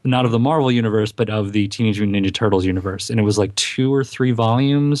 Not of the Marvel universe, but of the Teenage Mutant Ninja Turtles universe, and it was 2 or 3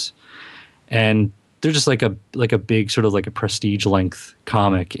 volumes, and they're just like a big sort of like a prestige length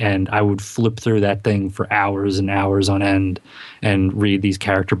comic, and I would flip through that thing for hours and hours on end, and read these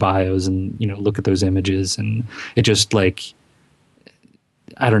character bios, and look at those images, and it just I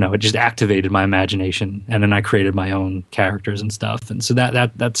don't know, it just activated my imagination, and then I created my own characters and stuff, and so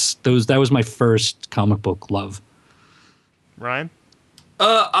that was my first comic book love. Ryan?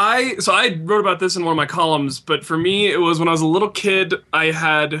 I wrote about this in one of my columns, but for me, it was when I was a little kid. I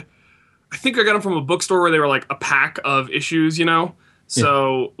think I got them from a bookstore where they were like a pack of issues,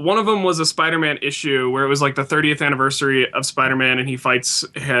 So one of them was a Spider-Man issue where it was like the 30th anniversary of Spider-Man, and he fights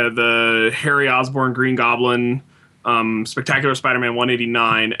the Harry Osborn Green Goblin, Spectacular Spider-Man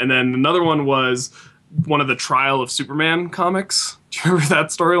 189, and then another one was one of the Trial of Superman comics. Do you remember that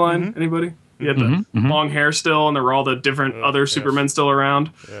storyline? Mm-hmm. Anybody? He had the long hair still, and there were all the different other Supermen still around.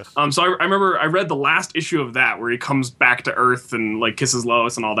 Yes. So I remember I read the last issue of that where he comes back to Earth and kisses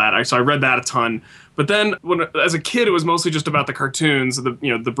Lois and all that. So I read that a ton. But then as a kid, it was mostly just about the cartoons,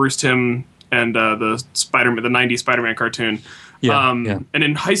 the Bruce Timm and the Spider-Man, the '90s Spider-Man cartoon. And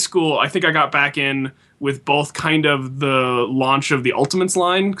in high school, I think I got back in with both kind of the launch of the Ultimates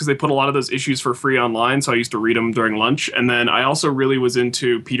line, because they put a lot of those issues for free online, so I used to read them during lunch. And then I also really was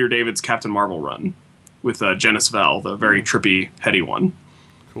into Peter David's Captain Marvel run with Janice Vell, the very trippy, heady one.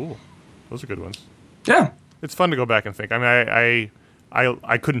 Cool. Those are good ones. Yeah. It's fun to go back and think. I mean,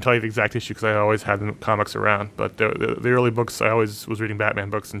 I couldn't tell you the exact issue because I always had the comics around, but the early books, I always was reading Batman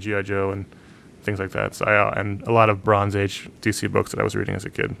books and G.I. Joe and things like that. So and a lot of Bronze Age DC books that I was reading as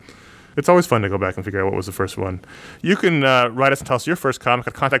a kid. It's always fun to go back and figure out what was the first one. You can write us and tell us your first comic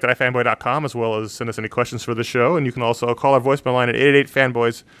at contact@ifanboy.com, as well as send us any questions for the show. And you can also call our voicemail line at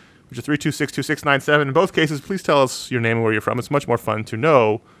 888-FANBOYS, which is 326-2697. In both cases, please tell us your name and where you're from. It's much more fun to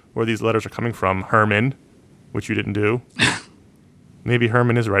know where these letters are coming from. Herman, which you didn't do. Maybe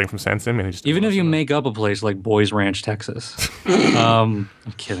Herman is writing from San Simeon. Even if you make up a place like Boys Ranch, Texas. I'm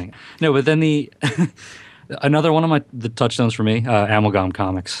kidding. No, but then another one of the touchstones for me, Amalgam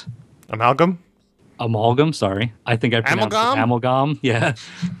Comics. Amalgam, sorry. I think I pronounced it Amalgam. Yeah.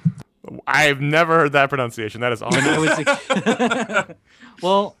 I've never heard that pronunciation. That is awesome.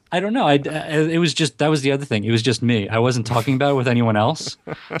 Well, I don't know. It was just, that was the other thing. It was just me. I wasn't talking about it with anyone else.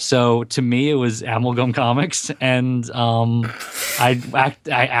 So to me, it was Amalgam Comics. And I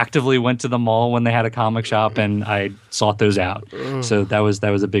actively went to the mall when they had a comic shop, and I sought those out. So that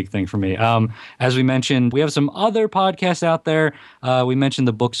was a big thing for me. As we mentioned, we have some other podcasts out there. We mentioned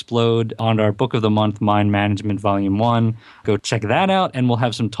the Booksplode on our Book of the Month, Mind Management Volume 1. Go check that out, and we'll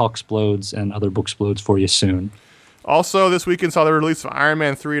have some Talksplodes and other Booksplodes for you soon. Also, this weekend saw the release of Iron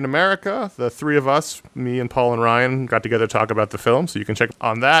Man 3 in America. The three of us, me and Paul and Ryan, got together to talk about the film. So you can check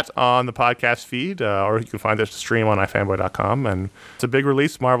on that on the podcast feed, or you can find it stream on ifanboy.com. And it's a big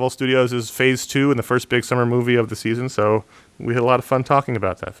release. Marvel Studios is Phase 2 and the first big summer movie of the season. So we had a lot of fun talking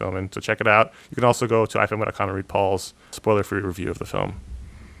about that film. And so check it out. You can also go to ifanboy.com and read Paul's spoiler-free review of the film.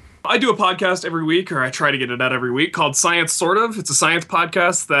 I do a podcast every week, or I try to get it out every week, called Science Sort of. It's a science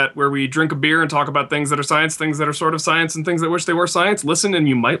podcast where we drink a beer and talk about things that are science, things that are sort of science, and things that wish they were science. Listen, and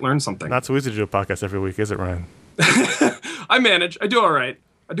you might learn something. Not so easy to do a podcast every week, is it, Ryan? I manage. I do all right.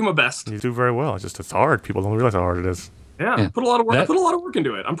 I do my best. You do very well. It's hard. People don't realize how hard it is. Yeah. Put a lot of work. I put a lot of work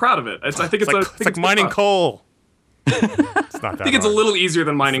into it. I'm proud of it. I think it's like mining coal. It's not that I think it's a little easier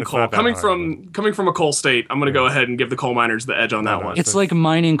than mining coal. Coming from a coal state, I'm going to go ahead and give the coal miners the edge on that one. It's like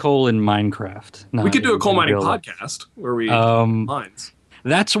mining coal in Minecraft. We could do a coal mining podcast where we mines.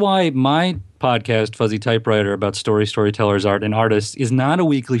 That's why my podcast, Fuzzy Typewriter, about storytellers, art, and artists, is not a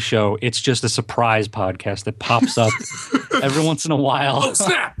weekly show. It's just a surprise podcast that pops up every once in a while. Oh,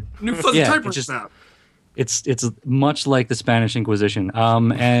 snap! New Fuzzy Typewriter snap. It's much like the Spanish Inquisition.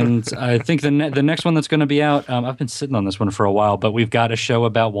 And I think the next one that's going to be out, I've been sitting on this one for a while, but we've got a show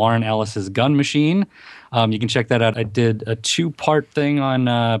about Warren Ellis's Gun Machine. You can check that out. I did a 2-part thing on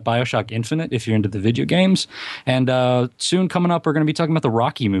BioShock Infinite if you're into the video games. And soon coming up, we're going to be talking about the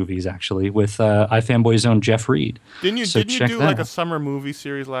Rocky movies, actually, with iFanboy's own Jeff Reed. Didn't you do like a summer movie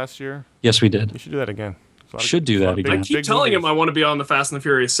series last year? Yes, we did. You should do that again. Should do that again. I keep telling him I want to be on the Fast and the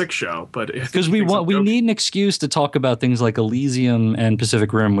Furious 6 show, but because we need an excuse to talk about things like Elysium and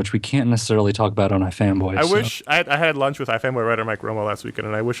Pacific Rim, which we can't necessarily talk about on iFanboy. I wish I had lunch with iFanboy writer Mike Romo last weekend,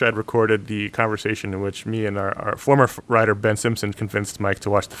 and I wish I had recorded the conversation in which me and our former writer Ben Simpson convinced Mike to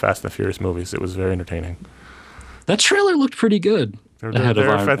watch the Fast and the Furious movies. It was very entertaining. That trailer looked pretty good. They're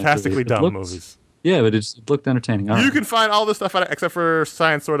fantastically dumb movies. Yeah, but it looked entertaining. You can find all this stuff except for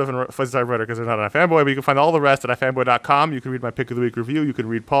Science Sort of and Fuzzy Typewriter because they're not on iFanboy, but you can find all the rest at iFanboy.com. You can read my Pick of the Week review. You can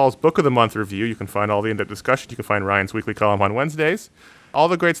read Paul's Book of the Month review. You can find all the in-depth discussion. You can find Ryan's weekly column on Wednesdays. All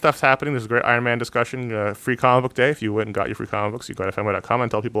the great stuff's happening. There's a great Iron Man discussion, free comic book day. If you went and got your free comic books, you go to iFanboy.com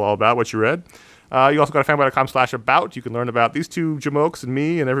and tell people all about what you read. You also go to fanboy.com/about. You can learn about these two jamokes and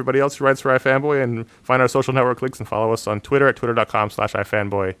me and everybody else who writes for iFanboy and find our social network links and follow us on Twitter at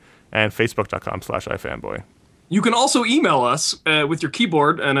twitter.com/iFanboy and facebook.com/iFanboy. You can also email us with your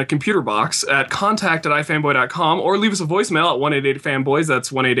keyboard and a computer box at contact@ifanboy.com or leave us a voicemail at 188-FANBOYS.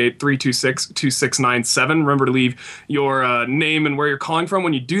 That's 188-326-2697. Remember to leave your name and where you're calling from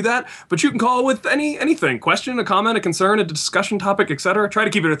when you do that. But you can call with anything. Question, a comment, a concern, a discussion topic, etc. Try to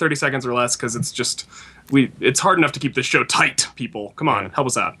keep it at 30 seconds or less because it's hard enough to keep this show tight, people. Come on, help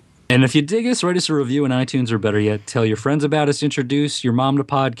us out. And if you dig us, write us a review in iTunes, or better yet, tell your friends about us, introduce your mom to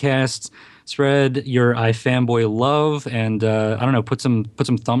podcasts, spread your iFanboy love, and I don't know, put some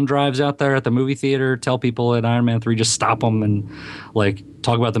thumb drives out there at the movie theater. Tell people at Iron Man 3, just stop them and like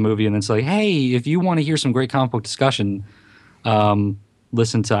talk about the movie, and then say, hey, if you want to hear some great comic book discussion,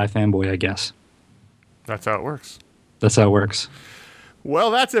 listen to iFanboy, I guess. That's how it works. That's how it works.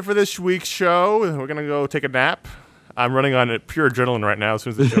 Well, that's it for this week's show. We're going to go take a nap. I'm running on pure adrenaline right now. As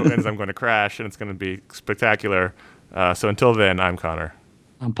soon as the show ends, I'm going to crash, and it's going to be spectacular. So until then, I'm Connor.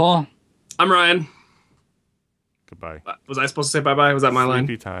 I'm Paul. I'm Ryan. Goodbye. Was I supposed to say bye-bye? Was that my line?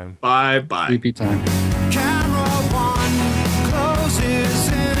 Sleepy time. Bye-bye. Sleepy time. Camera one closes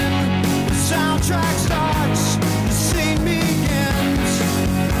in, the soundtrack starts, the scene begins. We're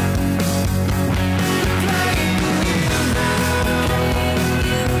playing you now.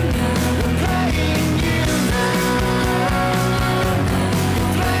 We're playing you now.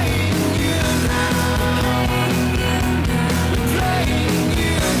 We're playing you now. We're playing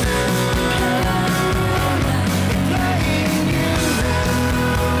you now.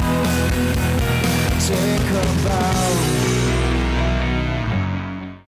 Think about